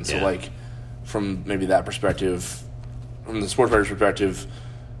happen. So like, from maybe that perspective, from the sports writer's perspective,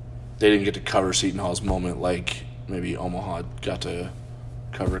 they didn't get to cover Seton Hall's moment like maybe Omaha got to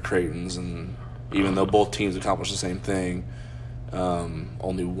cover Creighton's, and even though both teams accomplished the same thing,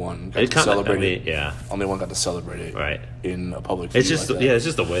 only one got to celebrate it. Only one got to celebrate it in a public. It's just it's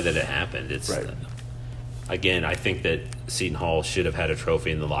just the way that it happened. It's again, I think that Seton Hall should have had a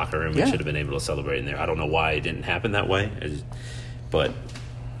trophy in the locker room. It should have been able to celebrate in there. I don't know why it didn't happen that way, but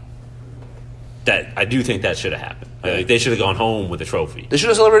I do think that should have happened. Like, they should have gone home with a trophy. They should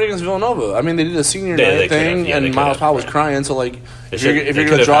have celebrated against Villanova. I mean, they did a senior night thing, and Miles Powell was crying. So, like, if you're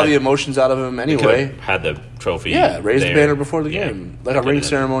going to draw the emotions out of him anyway, had the trophy. Yeah, raise the banner before the game, like a ring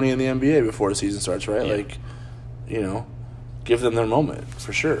ceremony in the NBA before the season starts, right? Yeah. Like, give them their moment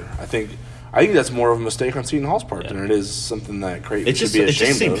for sure. I think that's more of a mistake on Seton Hall's part than it is something that Creighton should be ashamed of. It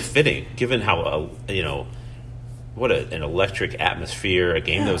just seemed fitting, given how what an electric atmosphere, a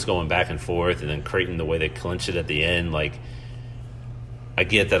game that was going back and forth, and then Creighton, the way they clinched it at the end. Like, I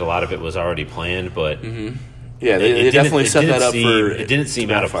get that a lot of it was already planned, but they definitely set that up for. It didn't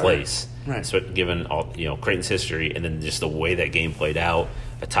seem out of place, right? So, given all Creighton's history, and then just the way that game played out,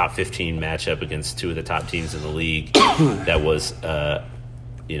 a top 15 matchup against two of the top teams in the league, that was a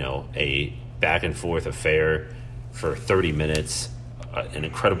back and forth affair for 30 minutes, an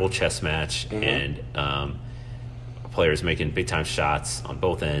incredible chess match, and players making big-time shots on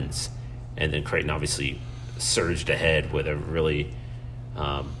both ends, and then Creighton obviously surged ahead with a really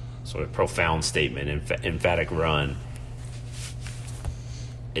sort of profound statement, emphatic run.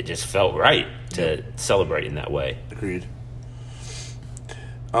 It just felt right to celebrate in that way. Agreed.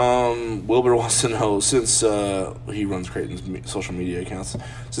 Wilbur wants to know, since he runs Creighton's social media accounts,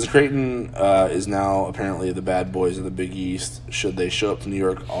 since Creighton is now apparently the bad boys of the Big East, should they show up to New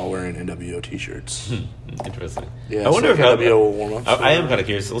York all wearing NWO T-shirts? Interesting. Yeah, I wonder if NWO warm-ups. I am kind of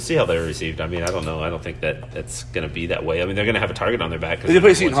curious. We'll see how they're received. I mean, I don't know. I don't think that that's going to be that way. I mean, they're going to have a target on their back. If they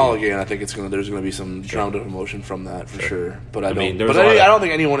play Seton Hall again, I think there's going to be some drama of emotion from that for sure. But I don't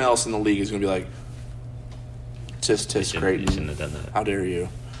think anyone else in the league is going to be like, tisk Creighton. You shouldn't have done that. How dare you?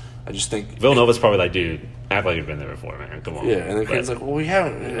 I just think Villanova's probably like, dude, act like you've been there before, man. Come on. Yeah, and then Creighton's like, well, we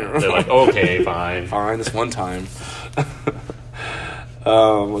haven't. They're like, okay, fine. Fine, this one time.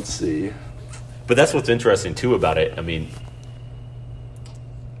 Let's see. But that's what's interesting, too, about it. I mean,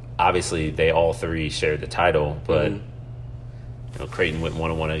 obviously, they all three shared the title, but Creighton went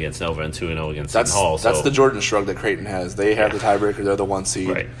 1-1 against Nova and 2-0 against Seton Hall. That's the Jordan shrug that Creighton has. They have the tiebreaker. They're the 1 seed.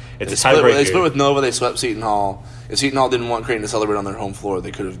 Right. It's a tiebreaker. They split with Nova. They swept Seton Hall. If Seton Hall didn't want Creighton to celebrate on their home floor,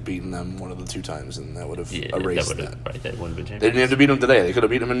 they could have beaten them one of the 2 times, and that would have erased that. Right, that wouldn't have been They didn't have to beat them today. They could have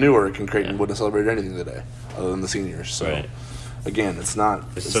beat them in Newark, and Creighton wouldn't have celebrated anything today, other than the seniors. So, again, it's not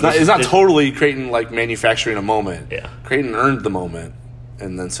totally Creighton like manufacturing a moment. Yeah. Creighton earned the moment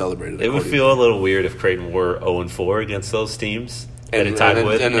and then celebrated it. It would feel a little weird if Creighton were 0-4 against those teams. And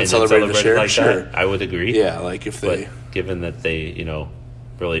then celebrate the share. Like sure, that, I would agree. Yeah, like if they, but given that they,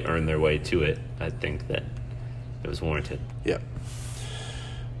 really earned their way to it, I think that it was warranted. Yeah.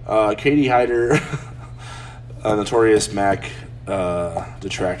 Katie Hyder, a notorious Mac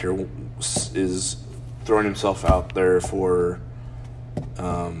detractor, is throwing himself out there for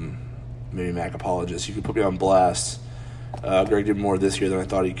maybe Mac apologists. You could put me on blast. Greg did more this year than I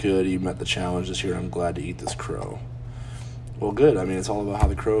thought he could. He met the challenge this year, and I'm glad to eat this crow. Well, good. I mean, it's all about how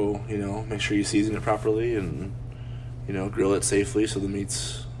the crow, make sure you season it properly and, grill it safely so the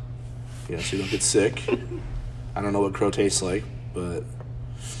meat's, so you don't get sick. I don't know what crow tastes like, but,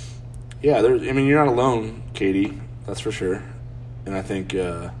 yeah, you're not alone, Katie. That's for sure. And I think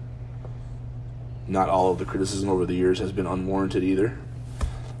not all of the criticism over the years has been unwarranted either.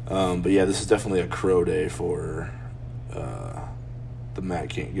 But, yeah, this is definitely a crow day for the Matt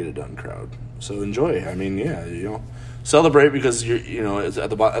Can't Get It Done crowd. So enjoy. I mean, yeah, celebrate because it's at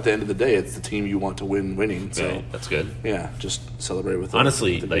the end of the day, it's the team you want to winning. So right, that's good. Yeah, just celebrate with them.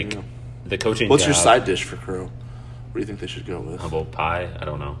 Honestly, the coaching. What's your side dish for crow? What do you think they should go with? Humble pie? I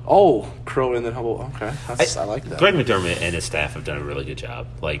don't know. Oh, crow and then humble. Okay, I like that. Greg McDermott and his staff have done a really good job.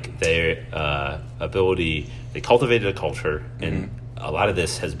 Like their ability, they cultivated a culture, and a lot of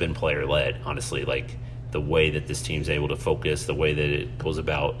this has been player led. Honestly, like the way that this team's able to focus, the way that it goes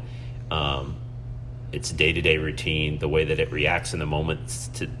about. Its day-to-day routine, the way that it reacts in the moments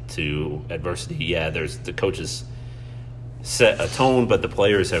to adversity. Yeah, the coaches set a tone, but the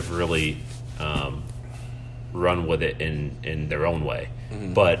players have really run with it in their own way.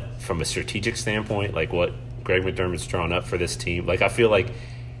 But from a strategic standpoint, like what Greg McDermott's drawn up for this team, like I feel like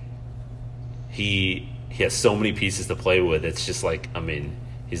he has so many pieces to play with. It's just like,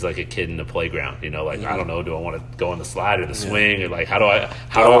 he's like a kid in the playground, I don't know, do I want to go on the slide or the swing, or like how do I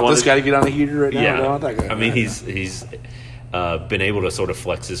want this guy to get on the heater right now? Yeah, I want that guy. He's been able to sort of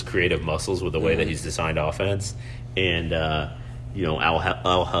flex his creative muscles with the way that he's designed offense, and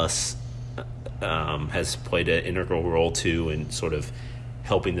Al Huss has played an integral role too in sort of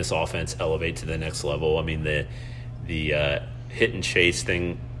helping this offense elevate to the next level. I mean the hit and chase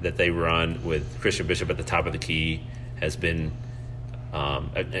thing that they run with Christian Bishop at the top of the key has been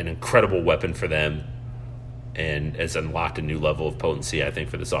an incredible weapon for them and has unlocked a new level of potency, I think,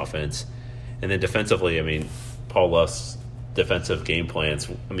 for this offense. And then defensively, Paul Lusk's defensive game plans.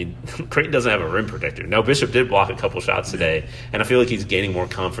 Creighton doesn't have a rim protector. Now, Bishop did block a couple shots today, and I feel like he's gaining more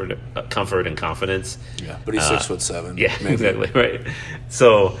comfort and confidence. Yeah, but he's 6'7". Yeah, maybe. Exactly, right.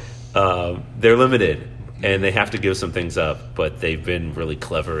 So they're limited, and they have to give some things up, but they've been really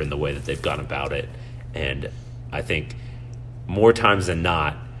clever in the way that they've gone about it. And I think more times than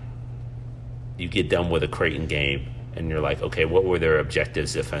not, you get done with a Creighton game and you're like, okay, what were their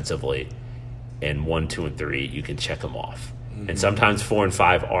objectives defensively? And 1, 2, and 3, you can check them off. And sometimes 4 and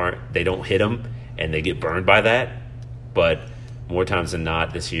 5 they don't hit them and they get burned by that. But more times than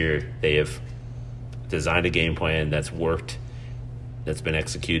not this year, they have designed a game plan that's worked, that's been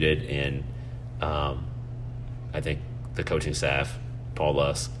executed. And I think the coaching staff, Paul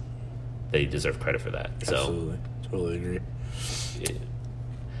Lusk, they deserve credit for that. Absolutely. Totally agree.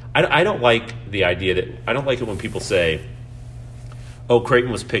 I don't like the idea that – I don't like it when people say, oh,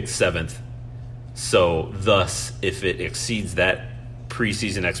 Creighton was picked 7th, so thus if it exceeds that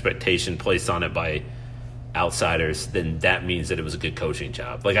preseason expectation placed on it by outsiders, then that means that it was a good coaching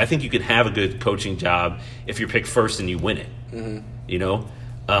job. Like, I think you can have a good coaching job if you're picked first and you win it, you know?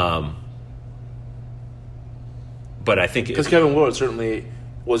 But I think – because Kevin Willard certainly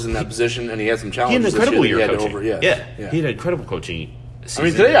was in that position and he had some challenges. He had an incredible year coaching. Yeah. He had an incredible coaching season. I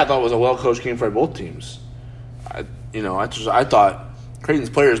mean, today I thought it was a well-coached game for both teams. I thought Creighton's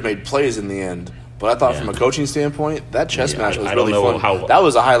players made plays in the end, but I thought from a coaching standpoint, that chess match was really fun. That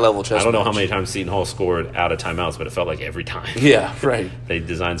was a high-level chess match. I don't know how many times Seton Hall scored out of timeouts, but it felt like every time. Yeah, right. They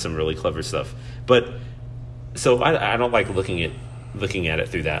designed some really clever stuff. But so I don't like looking at it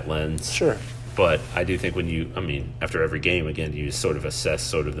through that lens. Sure. But I do think after every game, again, you sort of assess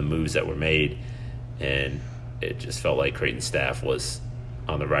sort of the moves that were made, and it just felt like Creighton staff was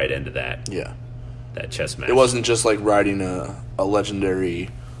on the right end of that. Yeah. That chess match. It wasn't just like riding a legendary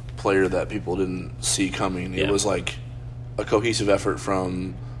player that people didn't see coming. It was like a cohesive effort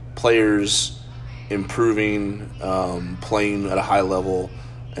from players improving, playing at a high level,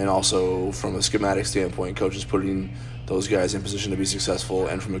 and also from a schematic standpoint, coaches putting those guys in position to be successful,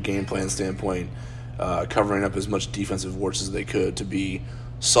 and from a game plan standpoint, covering up as much defensive warts as they could to be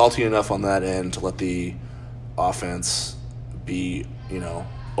salty enough on that end to let the offense be,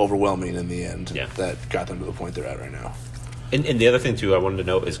 overwhelming in the end. Yeah. That got them to the point they're at right now. And the other thing, too, I wanted to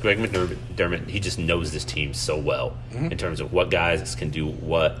note is Greg McDermott, he just knows this team so well in terms of what guys can do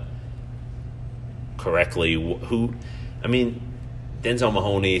what correctly. Denzel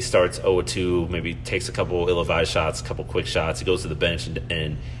Mahoney starts 0-2, maybe takes a couple ill-advised shots, a couple quick shots. He goes to the bench,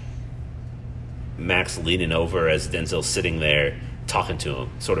 and Max leaning over as Denzel's sitting there talking to him,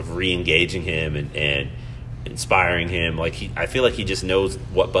 sort of re-engaging him and inspiring him. I feel like he just knows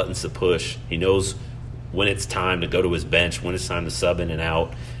what buttons to push. He knows when it's time to go to his bench, when it's time to sub in and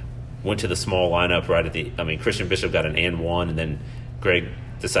out. Went to the small lineup right at Christian Bishop got an and one, and then Greg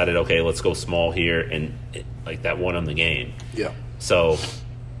decided, okay, let's go small here, and that won him the game. Yeah. So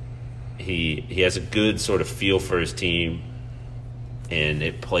he has a good sort of feel for his team, and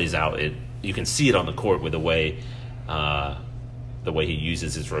it plays out. You can see it on the court with the way he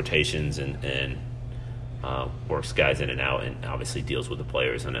uses his rotations and works guys in and out, and obviously deals with the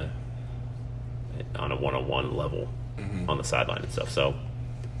players on a one-on-one level on the sideline and stuff. So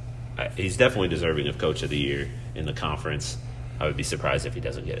he's definitely deserving of Coach of the Year in the conference. I would be surprised if he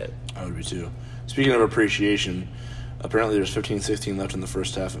doesn't get it. I would be too. Speaking of appreciation, apparently there's 15-16 left in the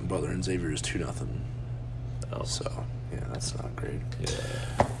first half, and Butler and Xavier is 2-0. Oh. So, yeah, that's not great. Yeah.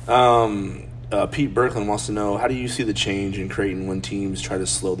 Pete Berkland wants to know, how do you see the change in Creighton when teams try to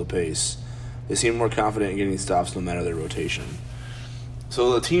slow the pace? They seem more confident in getting stops no matter their rotation.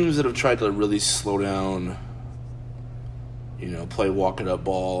 So the teams that have tried to really slow down, play walk-it-up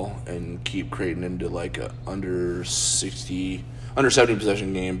ball and keep Creighton into a under 70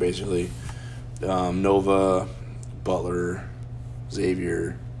 possession game, basically. Nova, Butler,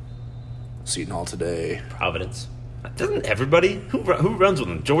 Xavier, Seton Hall today. Providence. Doesn't everybody? Who runs with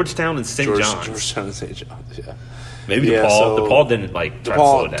them? Georgetown and St. John's. Georgetown and St. John's, yeah. Maybe DePaul. DePaul didn't try to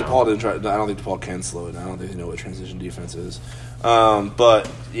slow it down. DePaul didn't try. I don't think DePaul can slow it down. I don't think they know what transition defense is. But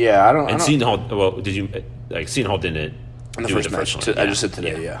yeah, I don't. And Seton Hall. Well, did you Seton Hall didn't in the first match? I just said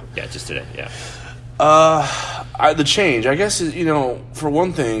today. Yeah, just today. Yeah. The change, I guess, is, for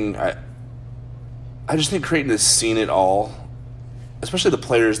one thing, I just think Creighton has seen it all, especially the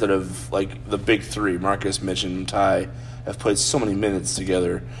players that have, the big three, Marcus, Mitch, and Ty, have played so many minutes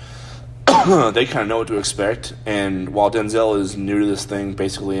together. They kind of know what to expect, and while Denzel is new to this thing,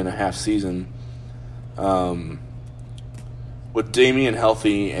 basically in a half season, with Damian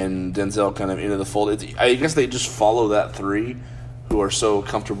healthy and Denzel kind of into the fold, I guess they just follow that three who are so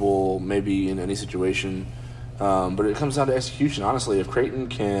comfortable maybe in any situation. But it comes down to execution, honestly. If Creighton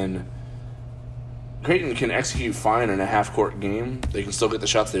can execute fine in a half-court game, they can still get the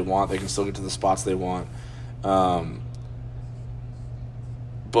shots they want, they can still get to the spots they want.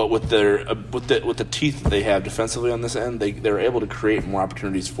 But with the teeth that they have defensively on this end, they're able to create more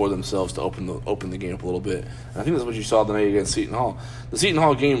opportunities for themselves to open the game up a little bit. And I think that's what you saw tonight against Seton Hall. The Seton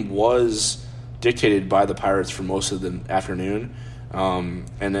Hall game was dictated by the Pirates for most of the afternoon, and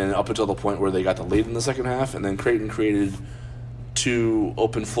then up until the point where they got the lead in the second half, and then Creighton created 2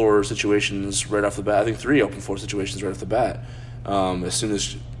 open floor situations right off the bat. I think 3 open floor situations right off the bat. As soon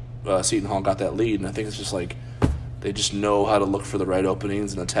as Seton Hall got that lead, and I think it's just they just know how to look for the right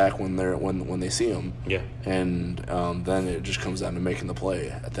openings and attack when they see them. Yeah. And then it just comes down to making the play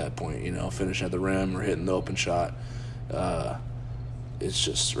at that point. Finishing at the rim or hitting the open shot. it's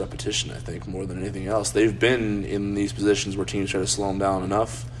just repetition, I think, more than anything else. They've been in these positions where teams try to slow them down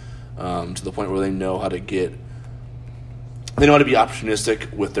enough to the point where they know how to be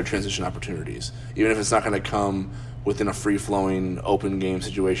opportunistic with their transition opportunities. Even if it's not going to come within a free-flowing, open game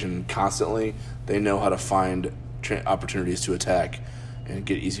situation constantly, they know how to find opportunities to attack and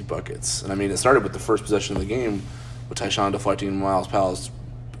get easy buckets. And, I mean, it started with the first possession of the game with Tyshawn deflecting Miles Powell's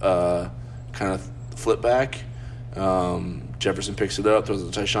kind of flip back. Jefferson picks it up, throws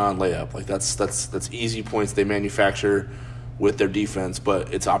it to Tyshawn, layup. Like that's easy points they manufacture with their defense,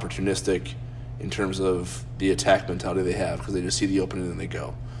 but it's opportunistic in terms of the attack mentality they have because they just see the opening and they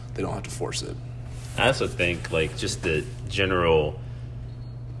go. They don't have to force it. I also think like just the general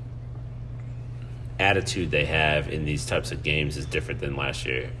attitude they have in these types of games is different than last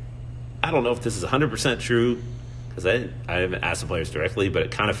year. I don't know if this is 100% true because I haven't asked the players directly, but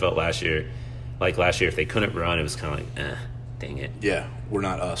it kind of felt last year, if they couldn't run, it was kind of like, dang it. Yeah, we're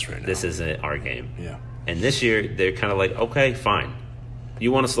not us right now. This isn't our game. Yeah. And this year, they're kind of like, okay, fine.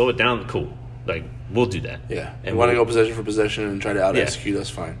 You want to slow it down? Cool. Like, we'll do that. Yeah. And want to go possession for possession and try to out-execute,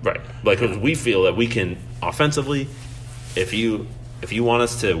 that's fine. Right. Like, we feel that we can, offensively, if you want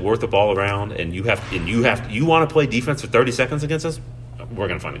us to work the ball around and you want to play defense for 30 seconds against us, we're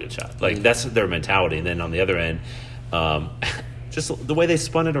going to find a good shot. Like, that's their mentality. And then on the other end, just the way they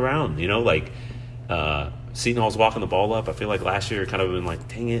spun it around, like Seton Hall's walking the ball up. I feel like last year kind of been like,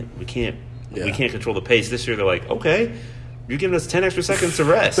 dang it, we can't control the pace. This year they're like, okay, you're giving us 10 extra seconds to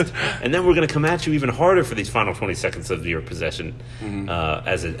rest, and then we're going to come at you even harder for these final 20 seconds of your possession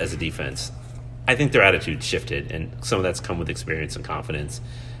as a defense. I think their attitude shifted, and some of that's come with experience and confidence.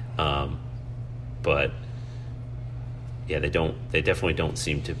 But yeah, they definitely don't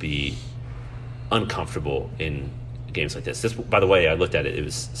seem to be uncomfortable in games like this. By the way, I looked at it. It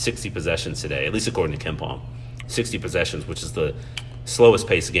was 60 possessions today, at least according to KenPom. 60 possessions, which is the slowest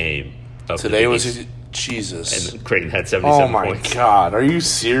paced game of today. Was Jesus. And Creighton had 77 points. Oh my God, are you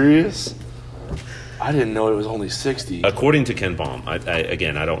serious? I didn't know it was only 60. According to KenPom,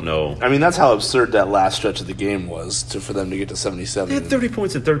 I don't know. I mean, that's how absurd that last stretch of the game was for them to get to 77. They had 30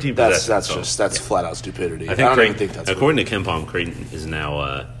 points in 13 possessions. That's flat out stupidity. I don't even think that's according to KenPom, Creighton is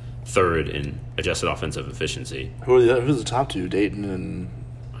now third in adjusted offensive efficiency. Who's the top two? Dayton and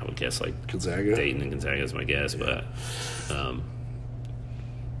I would guess like Gonzaga. Dayton and Gonzaga is my guess, but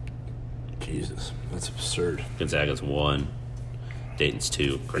Jesus, that's absurd. Gonzaga's 1, Dayton's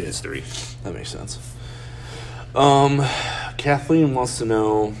 2, Creighton's 3. That makes sense. Kathleen wants to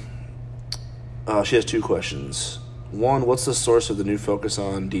know. She has 2 questions. One, what's the source of the new focus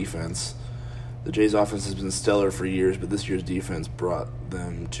on defense? The Jays' offense has been stellar for years, but this year's defense brought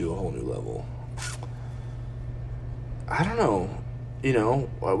them to a whole new level. I don't know.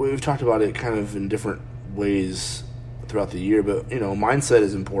 We've talked about it kind of in different ways throughout the year, but, mindset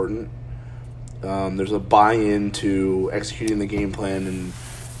is important. There's a buy-in to executing the game plan and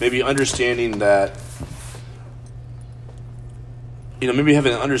maybe understanding that, maybe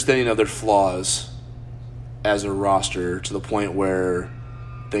having an understanding of their flaws as a roster to the point where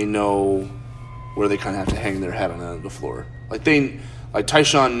they know where they kind of have to hang their hat on the end of the floor. Like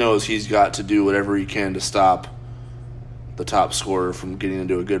Tyshawn knows he's got to do whatever he can to stop the top scorer from getting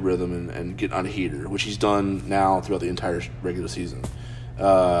into a good rhythm and get on a heater, which he's done now throughout the entire regular season.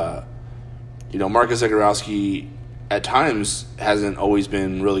 Marcus Zagorowski at times hasn't always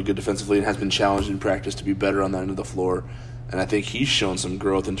been really good defensively and has been challenged in practice to be better on that end of the floor. And I think he's shown some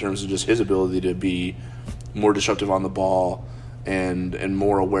growth in terms of just his ability to be more disruptive on the ball and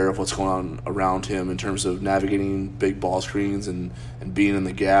more aware of what's going on around him in terms of navigating big ball screens and being in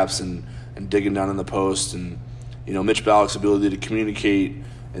the gaps and digging down in the post. And, Mitch Ballock's ability to communicate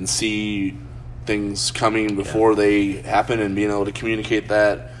and see things coming before they happen and being able to communicate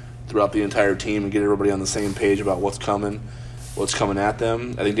that throughout the entire team and get everybody on the same page about what's coming at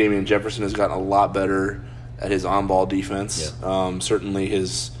them. I think Damian Jefferson has gotten a lot better at his on-ball defense. Yeah. Certainly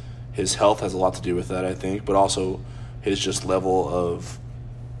his health has a lot to do with that, I think, but also his just level of,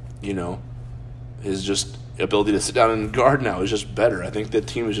 his just ability to sit down and guard now is just better. I think the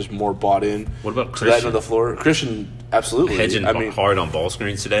team is just more bought in. What about Christian? To that end of the floor. Christian, absolutely. Hedging hard on ball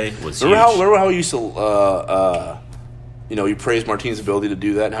screens today was remember huge. Remember how he used to, he praised Martine's ability to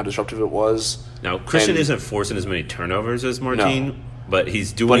do that and how disruptive it was? Now, Christian isn't forcing as many turnovers as Martine, but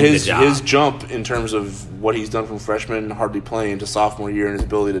he's doing the job. His jump in terms of what he's done from freshman, hardly playing, to sophomore year, and his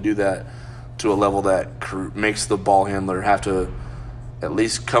ability to do that to a level that makes the ball handler have to at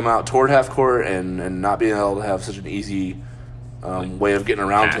least come out toward half court and not being able to have such an easy way of getting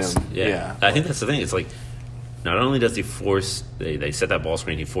around him. Yeah. I think that's the thing. It's like not only does he force they set that ball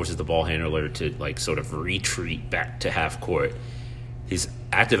screen, he forces the ball handler to sort of retreat back to half court. he's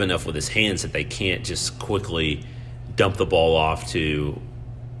active enough with his hands that they can't just quickly dump the ball off to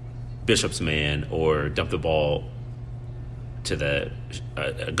Bishop's man or dump the ball to the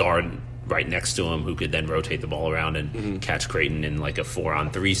guard right next to him who could then rotate the ball around and catch Creighton in like a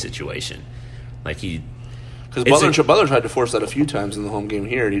 4-on-3 situation. Like because Butler tried to force that a few times in the home game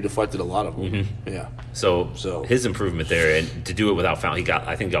here, and he deflected a lot of them. Yeah. So his improvement there, and to do it without foul,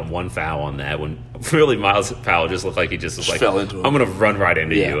 I think got one foul on that. When really Miles' foul just looked like he just was like, fell into him. I'm going to run right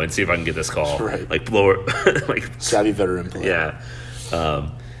into you and see if I can get this call. Right. Like blow it. Like savvy veteran play. Yeah.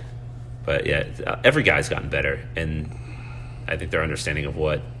 But yeah, every guy's gotten better, and I think their understanding of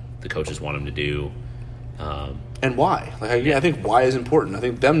what the coaches want them to do. And why? I think why is important. I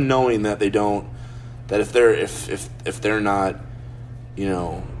think them knowing that they don't. That if they're not,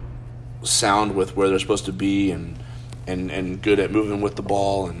 sound with where they're supposed to be and good at moving with the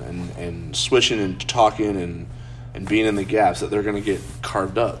ball and switching and talking and being in the gaps, that they're going to get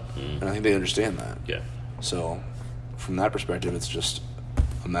carved up. And I think they understand that. Yeah. So from that perspective, it's just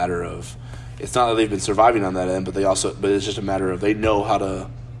a matter of, it's not that they've been surviving on that end, but it's just a matter of they know how to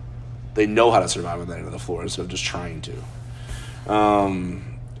survive on that end of the floor instead of just trying to.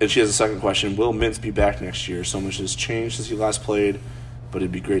 And she has a second question. Will Mintz be back next year? So much has changed since he last played, but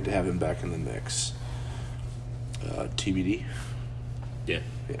it'd be great to have him back in the mix. TBD? Yeah.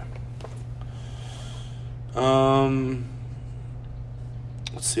 Yeah.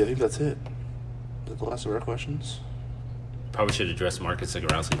 Let's see. I think that's it. Is that the last of our questions? Probably should address Marcus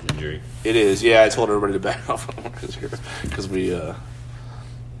Zagorowski's injury. It is. Yeah, I told everybody to back off on Marcus here because we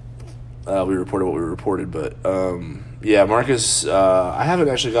reported what we reported, but yeah, Marcus. I haven't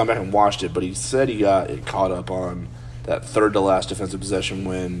actually gone back and watched it, but he said he got it caught up on that third to last defensive possession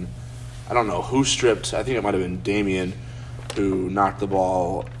when I don't know who stripped. I think it might have been Damian who knocked the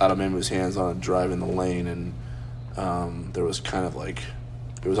ball out of Mamu's hands on a drive in the lane, and there was kind of like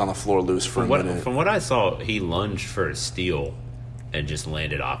it was on the floor loose for a minute. From what I saw, he lunged for a steal and just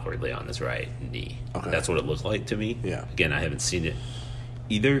landed awkwardly on his right knee. Okay. That's what it looked like to me. Yeah. Again, I haven't seen it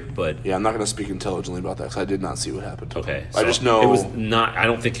either, but yeah, I'm not going to speak intelligently about that because I did not see what happened to him. Okay, so I just know it was not. I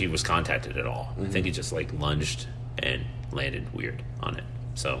don't think he was contacted at all. I think he just like lunged and landed weird on it.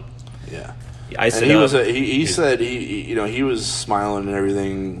 So yeah, I said he said he was smiling and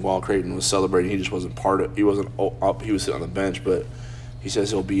everything while Creighton was celebrating. He just wasn't he wasn't up. He was sitting on the bench, but he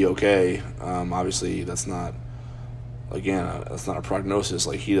says he'll be okay. Obviously, that's not a prognosis.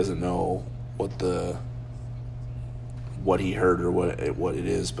 Like he doesn't know what he heard or what it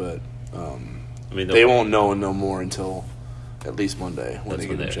is, but they won't know no more until at least Monday when they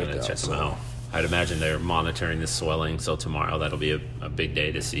get him checked out. Check him out. I'd imagine they're monitoring this swelling, so tomorrow that'll be a big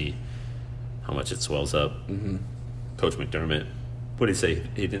day to see how much it swells up. Mm-hmm. Coach McDermott, what did he say?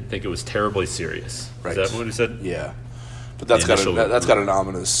 He didn't think it was terribly serious. Right. Is that what he said? Yeah, but that's got an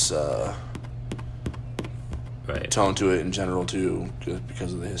ominous tone to it in general too, just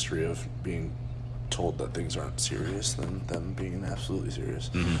because of the history of being told that things aren't serious than them being absolutely serious.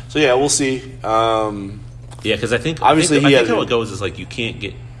 Mm-hmm. So yeah, we'll see. Yeah, because I think how it goes is like you can't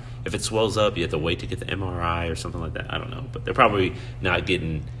get, if it swells up, you have to wait to get the MRI or something like that. I don't know, but they're probably not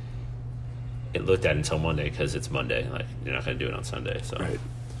getting it looked at until Monday because it's Monday. Like you're not going to do it on Sunday. So right.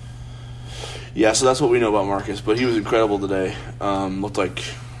 Yeah, so that's what we know about Marcus, but he was incredible today. Looked like,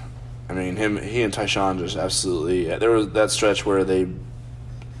 he and Tyshawn just absolutely. There was that stretch where they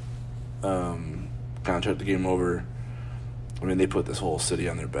kind of took the game over. They put this whole city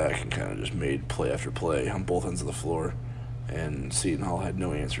on their back and kind of just made play after play on both ends of the floor, and Seton Hall had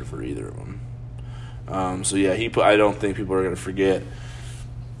no answer for either of them. So yeah, I don't think people are going to forget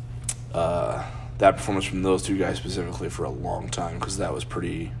that performance from those two guys specifically for a long time, because that was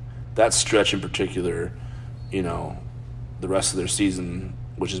that stretch in particular, the rest of their season,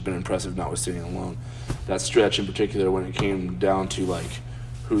 which has been impressive notwithstanding alone, that stretch in particular when it came down to like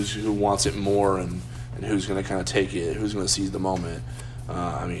who wants it more and who's going to kind of take it, who's going to seize the moment.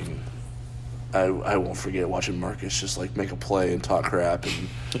 I won't forget watching Marcus just like make a play and talk crap and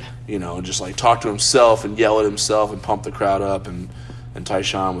just like talk to himself and yell at himself and pump the crowd up, and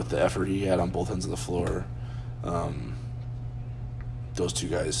Tyshawn with the effort he had on both ends of the floor. Those two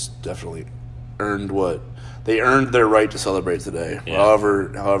guys definitely earned their right to celebrate today. Yeah.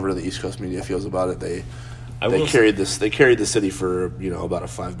 However the East Coast media feels about it, they carried the city for about a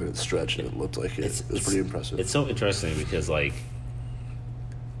 5-minute stretch, and it looked like it was pretty impressive. It's so interesting because like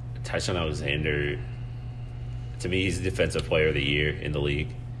Tyshawn Alexander, to me, he's the defensive player of the year in the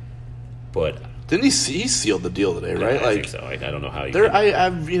league. But didn't he sealed the deal today, right? I think so. Like, I don't know how he.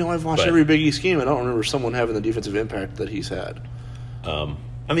 I've watched every Big East game. I don't remember someone having the defensive impact that he's had.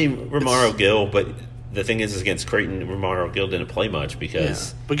 Romaro Gill, but the thing is against Creighton, Romaro Gill didn't play much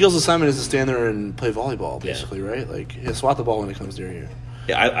because. Yeah. But Gill's assignment is to stand there and play volleyball, basically, right? Like, he'll swat the ball when it comes near you.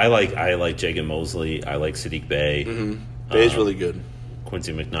 Yeah, I like Jagan Mosley. I like Sadiq Bey. Mm-hmm. Bey's really good.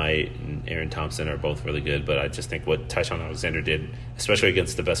 Quincy McKnight and Aaron Thompson are both really good, but I just think what Tyshawn Alexander did, especially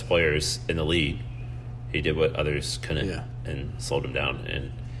against the best players in the league, he did what others couldn't and slowed him down.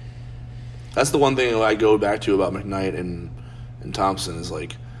 And that's the one thing I go back to about McKnight and Thompson is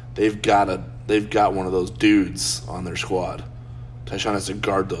like they've got one of those dudes on their squad. Tyshawn has to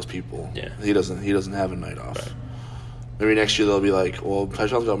guard those people. Yeah. He doesn't have a night off. Right. Maybe next year they'll be like, well,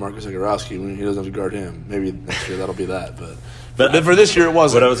 Tyshawn's got Marcus Zagorowski. He doesn't have to guard him. Maybe next year that'll be that. But for this year it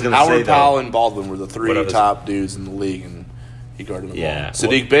wasn't. What I was going to Howard, say, Powell, and Baldwin were the three top dudes in the league, and he guarded them all.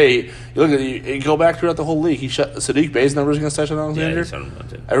 Sadiq Bey, you go back throughout the whole league. He shot Sadiq Bey's numbers against Tyshawn Alexander. Yeah, he shot him down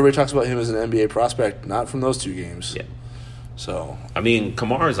too. Everybody talks about him as an NBA prospect, not from those two games. Yeah. So I mean,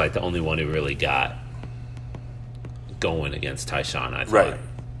 Kamar is like the only one who really got going against Tyshawn. I thought. Right.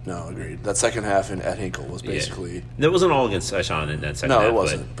 No, agreed. That second half at Hinkle was basically. Yeah. It wasn't all against Tyshawn in that second half. No, it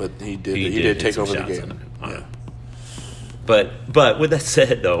wasn't. But he did take over the game. Yeah. But with that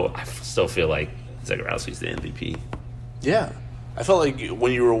said, though, I still feel like Zagorowski's the MVP. Yeah, I felt like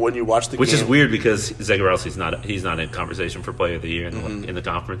when you watched the game, which is weird weird because Zagorowski's not in conversation for Player of the Year in the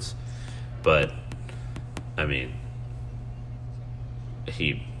conference. But I mean,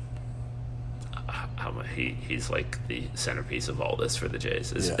 he's like the centerpiece of all this for the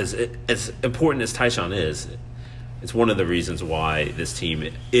Jays. As important as Tyshawn is, it's one of the reasons why this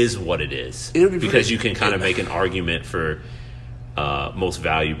team is what it is. Because you can kind of make an argument for most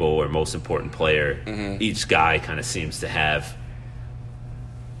valuable or most important player. Mm-hmm. Each guy kind of seems to have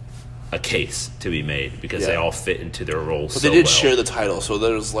a case to be made because they all fit into their roles. But they did share the title, so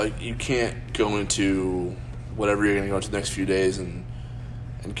there's like you can't go into whatever you're going to go into the next few days and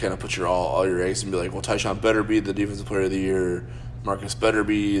kind of put all your eggs and be like, well, Tyshawn better be the defensive player of the year. Marcus better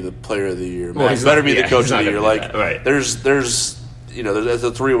be the player of the year. Max better be the coach of the year. Like, right. There's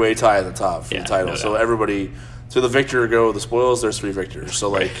a three-way tie at the top for the title. So everybody, to the victor go the spoils. There's three victors. So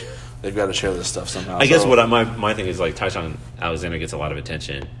like they've got to share this stuff somehow. I guess what my thing is like Tyshawn Alexander gets a lot of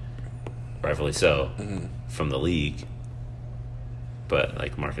attention, rightfully so, from the league. But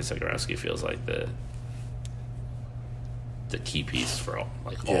like Marcus Zagorowski feels like the key piece for all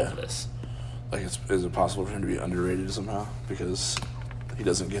of this. Like, is it possible for him to be underrated somehow because he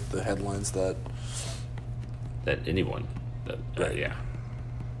doesn't get the headlines that anyone, yeah.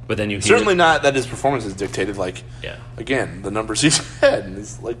 But then you certainly not that his performance is dictated. Like, again, the numbers he's had, and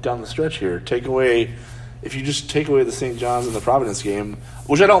it's like down the stretch here. If you just take away the St. John's and the Providence game,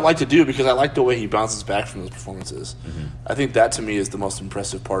 which I don't like to do because I like the way he bounces back from those performances. Mm-hmm. I think that to me is the most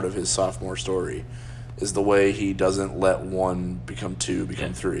impressive part of his sophomore story, is the way he doesn't let one become two,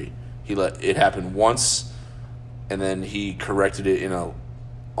 become three. He let it happen once, and then he corrected it in a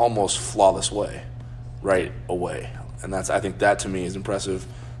almost flawless way, right away. And I think that to me is impressive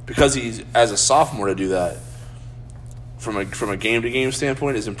because he's as a sophomore to do that from a game to game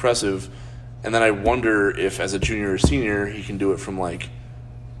standpoint is impressive. And then I wonder if as a junior or senior he can do it from like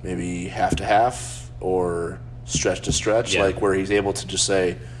maybe half to half or stretch to stretch, like where he's able to just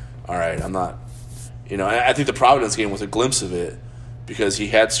say, "All right, I'm not." I think the Providence game was a glimpse of it. Because he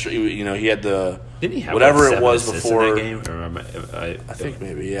had the didn't he have whatever like it was before. In that game? I think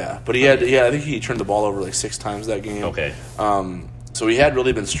maybe but he had I think he turned the ball over like 6 times that game. Okay. So he had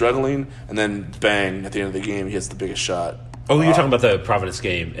really been struggling, and then bang at the end of the game he hits the biggest shot. Oh, you're talking about the Providence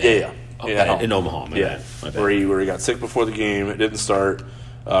game? In Omaha. Where he got sick before the game. It didn't start.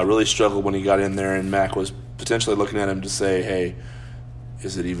 Really struggled when he got in there, and Mac was potentially looking at him to say, "Hey,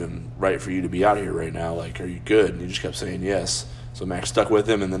 is it even right for you to be out here right now? Like, are you good?" And he just kept saying yes. So Max stuck with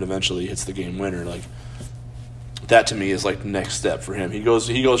him, and then eventually hits the game winner. Like that to me is like next step for him. He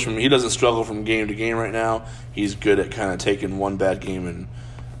doesn't struggle from game to game right now. He's good at kind of taking one bad game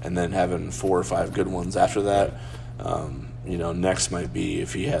and then having 4 or 5 good ones after that. Next might be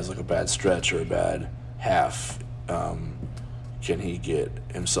if he has like a bad stretch or a bad half. Can he get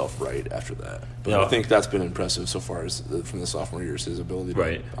himself right after that? But I think that's been impressive so far from the sophomore years, his ability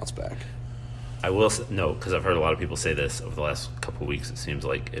to bounce back. I will no, because I've heard a lot of people say this over the last couple of weeks. It seems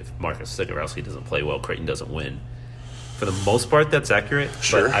like if Marcus Zagorowski doesn't play well, Creighton doesn't win. For the most part, that's accurate.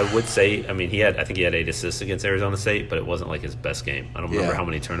 Sure. But I would say, I think he had 8 assists against Arizona State, but it wasn't like his best game. I don't remember how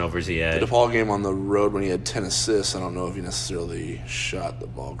many turnovers he had. The DePaul game on the road when he had 10 assists, I don't know if he necessarily shot the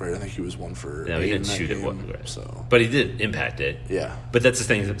ball great. I think he was 1 for 8 he didn't in that shoot game, it well great. So. But he did impact it. Yeah. But that's the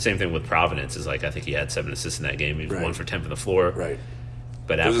same thing with Providence. Is like I think he had 7 assists in that game. He was 1 for 10 from the floor. Right.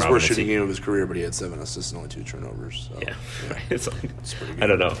 But it was his worst shooting game of his career, but he had 7 assists and only 2 turnovers. So, Right. It's pretty good. I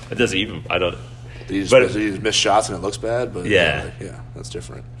don't know. It doesn't even. I don't. He just missed shots and it looks bad, but yeah, that's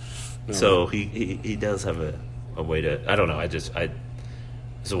different. No, so he does have a way to. I don't know. It's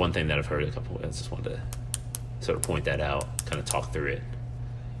the one thing that I've heard a couple of. I just wanted to sort of point that out, kind of talk through it.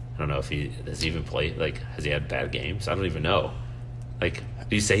 I don't know if has he even played. Like, has he had bad games? I don't even know. Like,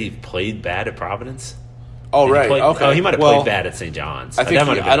 do you say he played bad at Providence? Oh, right. Okay. Oh, he might have played bad at St. John's. I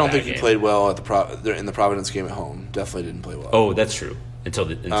don't think he played well in the Providence game at home. Definitely didn't play well. Oh, that's true. Until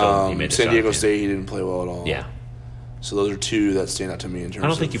he made San Diego State, he didn't play well at all. Yeah. So those are two that stand out to me in terms. I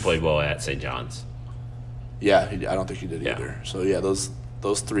don't think he played well at St. John's. Yeah, I don't think he did either. So yeah, those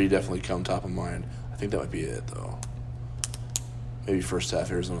three definitely come top of mind. I think that might be it though. Maybe first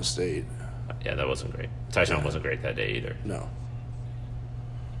half Arizona State. Yeah, that wasn't great. Tyshawn wasn't great that day either. No.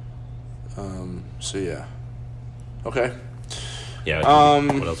 So yeah. Okay. Yeah.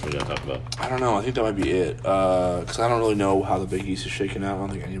 What else are we gonna talk about? I don't know. I think that might be it. Because I don't really know how the Big East is shaking out. I don't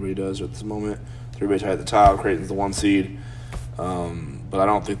think anybody does at this moment. Everybody's tied at the top. Creighton's the 1 seed. But I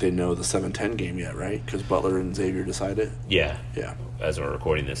don't think they know the 7-10 game yet, right? Because Butler and Xavier decided. Yeah. As we're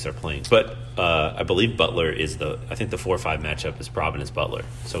recording this, they're playing. But I believe Butler is I think the 4-5 matchup is Providence-Butler.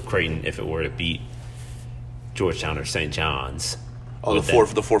 So Creighton, if it were to beat Georgetown or St. John's. Oh, the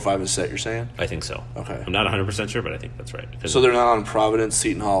 4-5 is set, you're saying? I think so. Okay. I'm not 100% sure, but I think that's right. So they're not on Providence,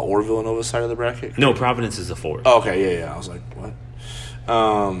 Seton Hall, or Villanova's side of the bracket? No, Providence is the 4. Oh, okay, yeah. I was like, what?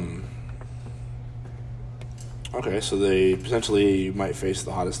 Okay, so they potentially might face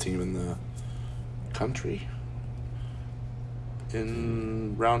the hottest team in the country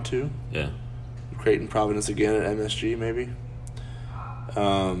in round 2. Yeah. Creighton, Providence again at MSG, maybe.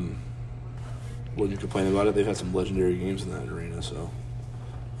 Wouldn't complain about it. They've had some legendary games in that arena, so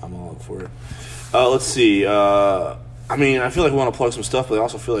I'm all up for it. Let's see. I feel like we want to plug some stuff, but I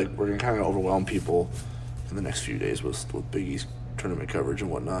also feel like we're going to kind of overwhelm people in the next few days with Big East tournament coverage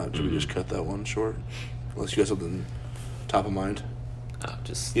and whatnot. Should we just cut that one short? Unless you got something top of mind.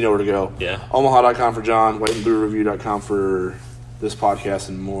 You know where to go. Yeah. Omaha.com for John, whiteandbluereview.com for this podcast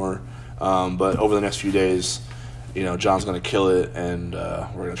and more. But over the next few days, John's going to kill it, and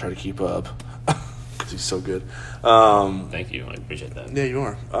we're going to try to keep up because he's so good. Thank you. I appreciate that. Yeah, you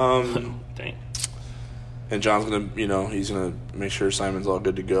are. Thanks. And John's going to, he's going to make sure Simon's all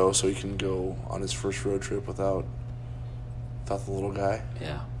good to go so he can go on his first road trip without the little guy.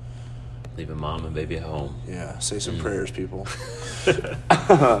 Yeah. Leaving mom and baby at home. Yeah, say some prayers, people.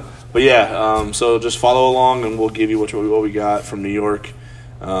 But yeah, so just follow along, and we'll give you what we got from New York,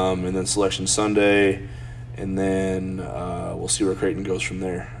 and then Selection Sunday, and then we'll see where Creighton goes from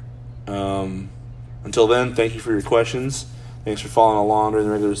there. Until then, thank you for your questions. Thanks for following along during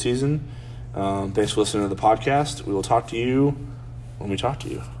the regular season. Thanks for listening to the podcast. We will talk to you when we talk to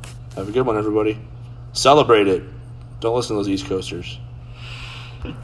you. Have a good one, everybody. Celebrate it. Don't listen to those East Coasters.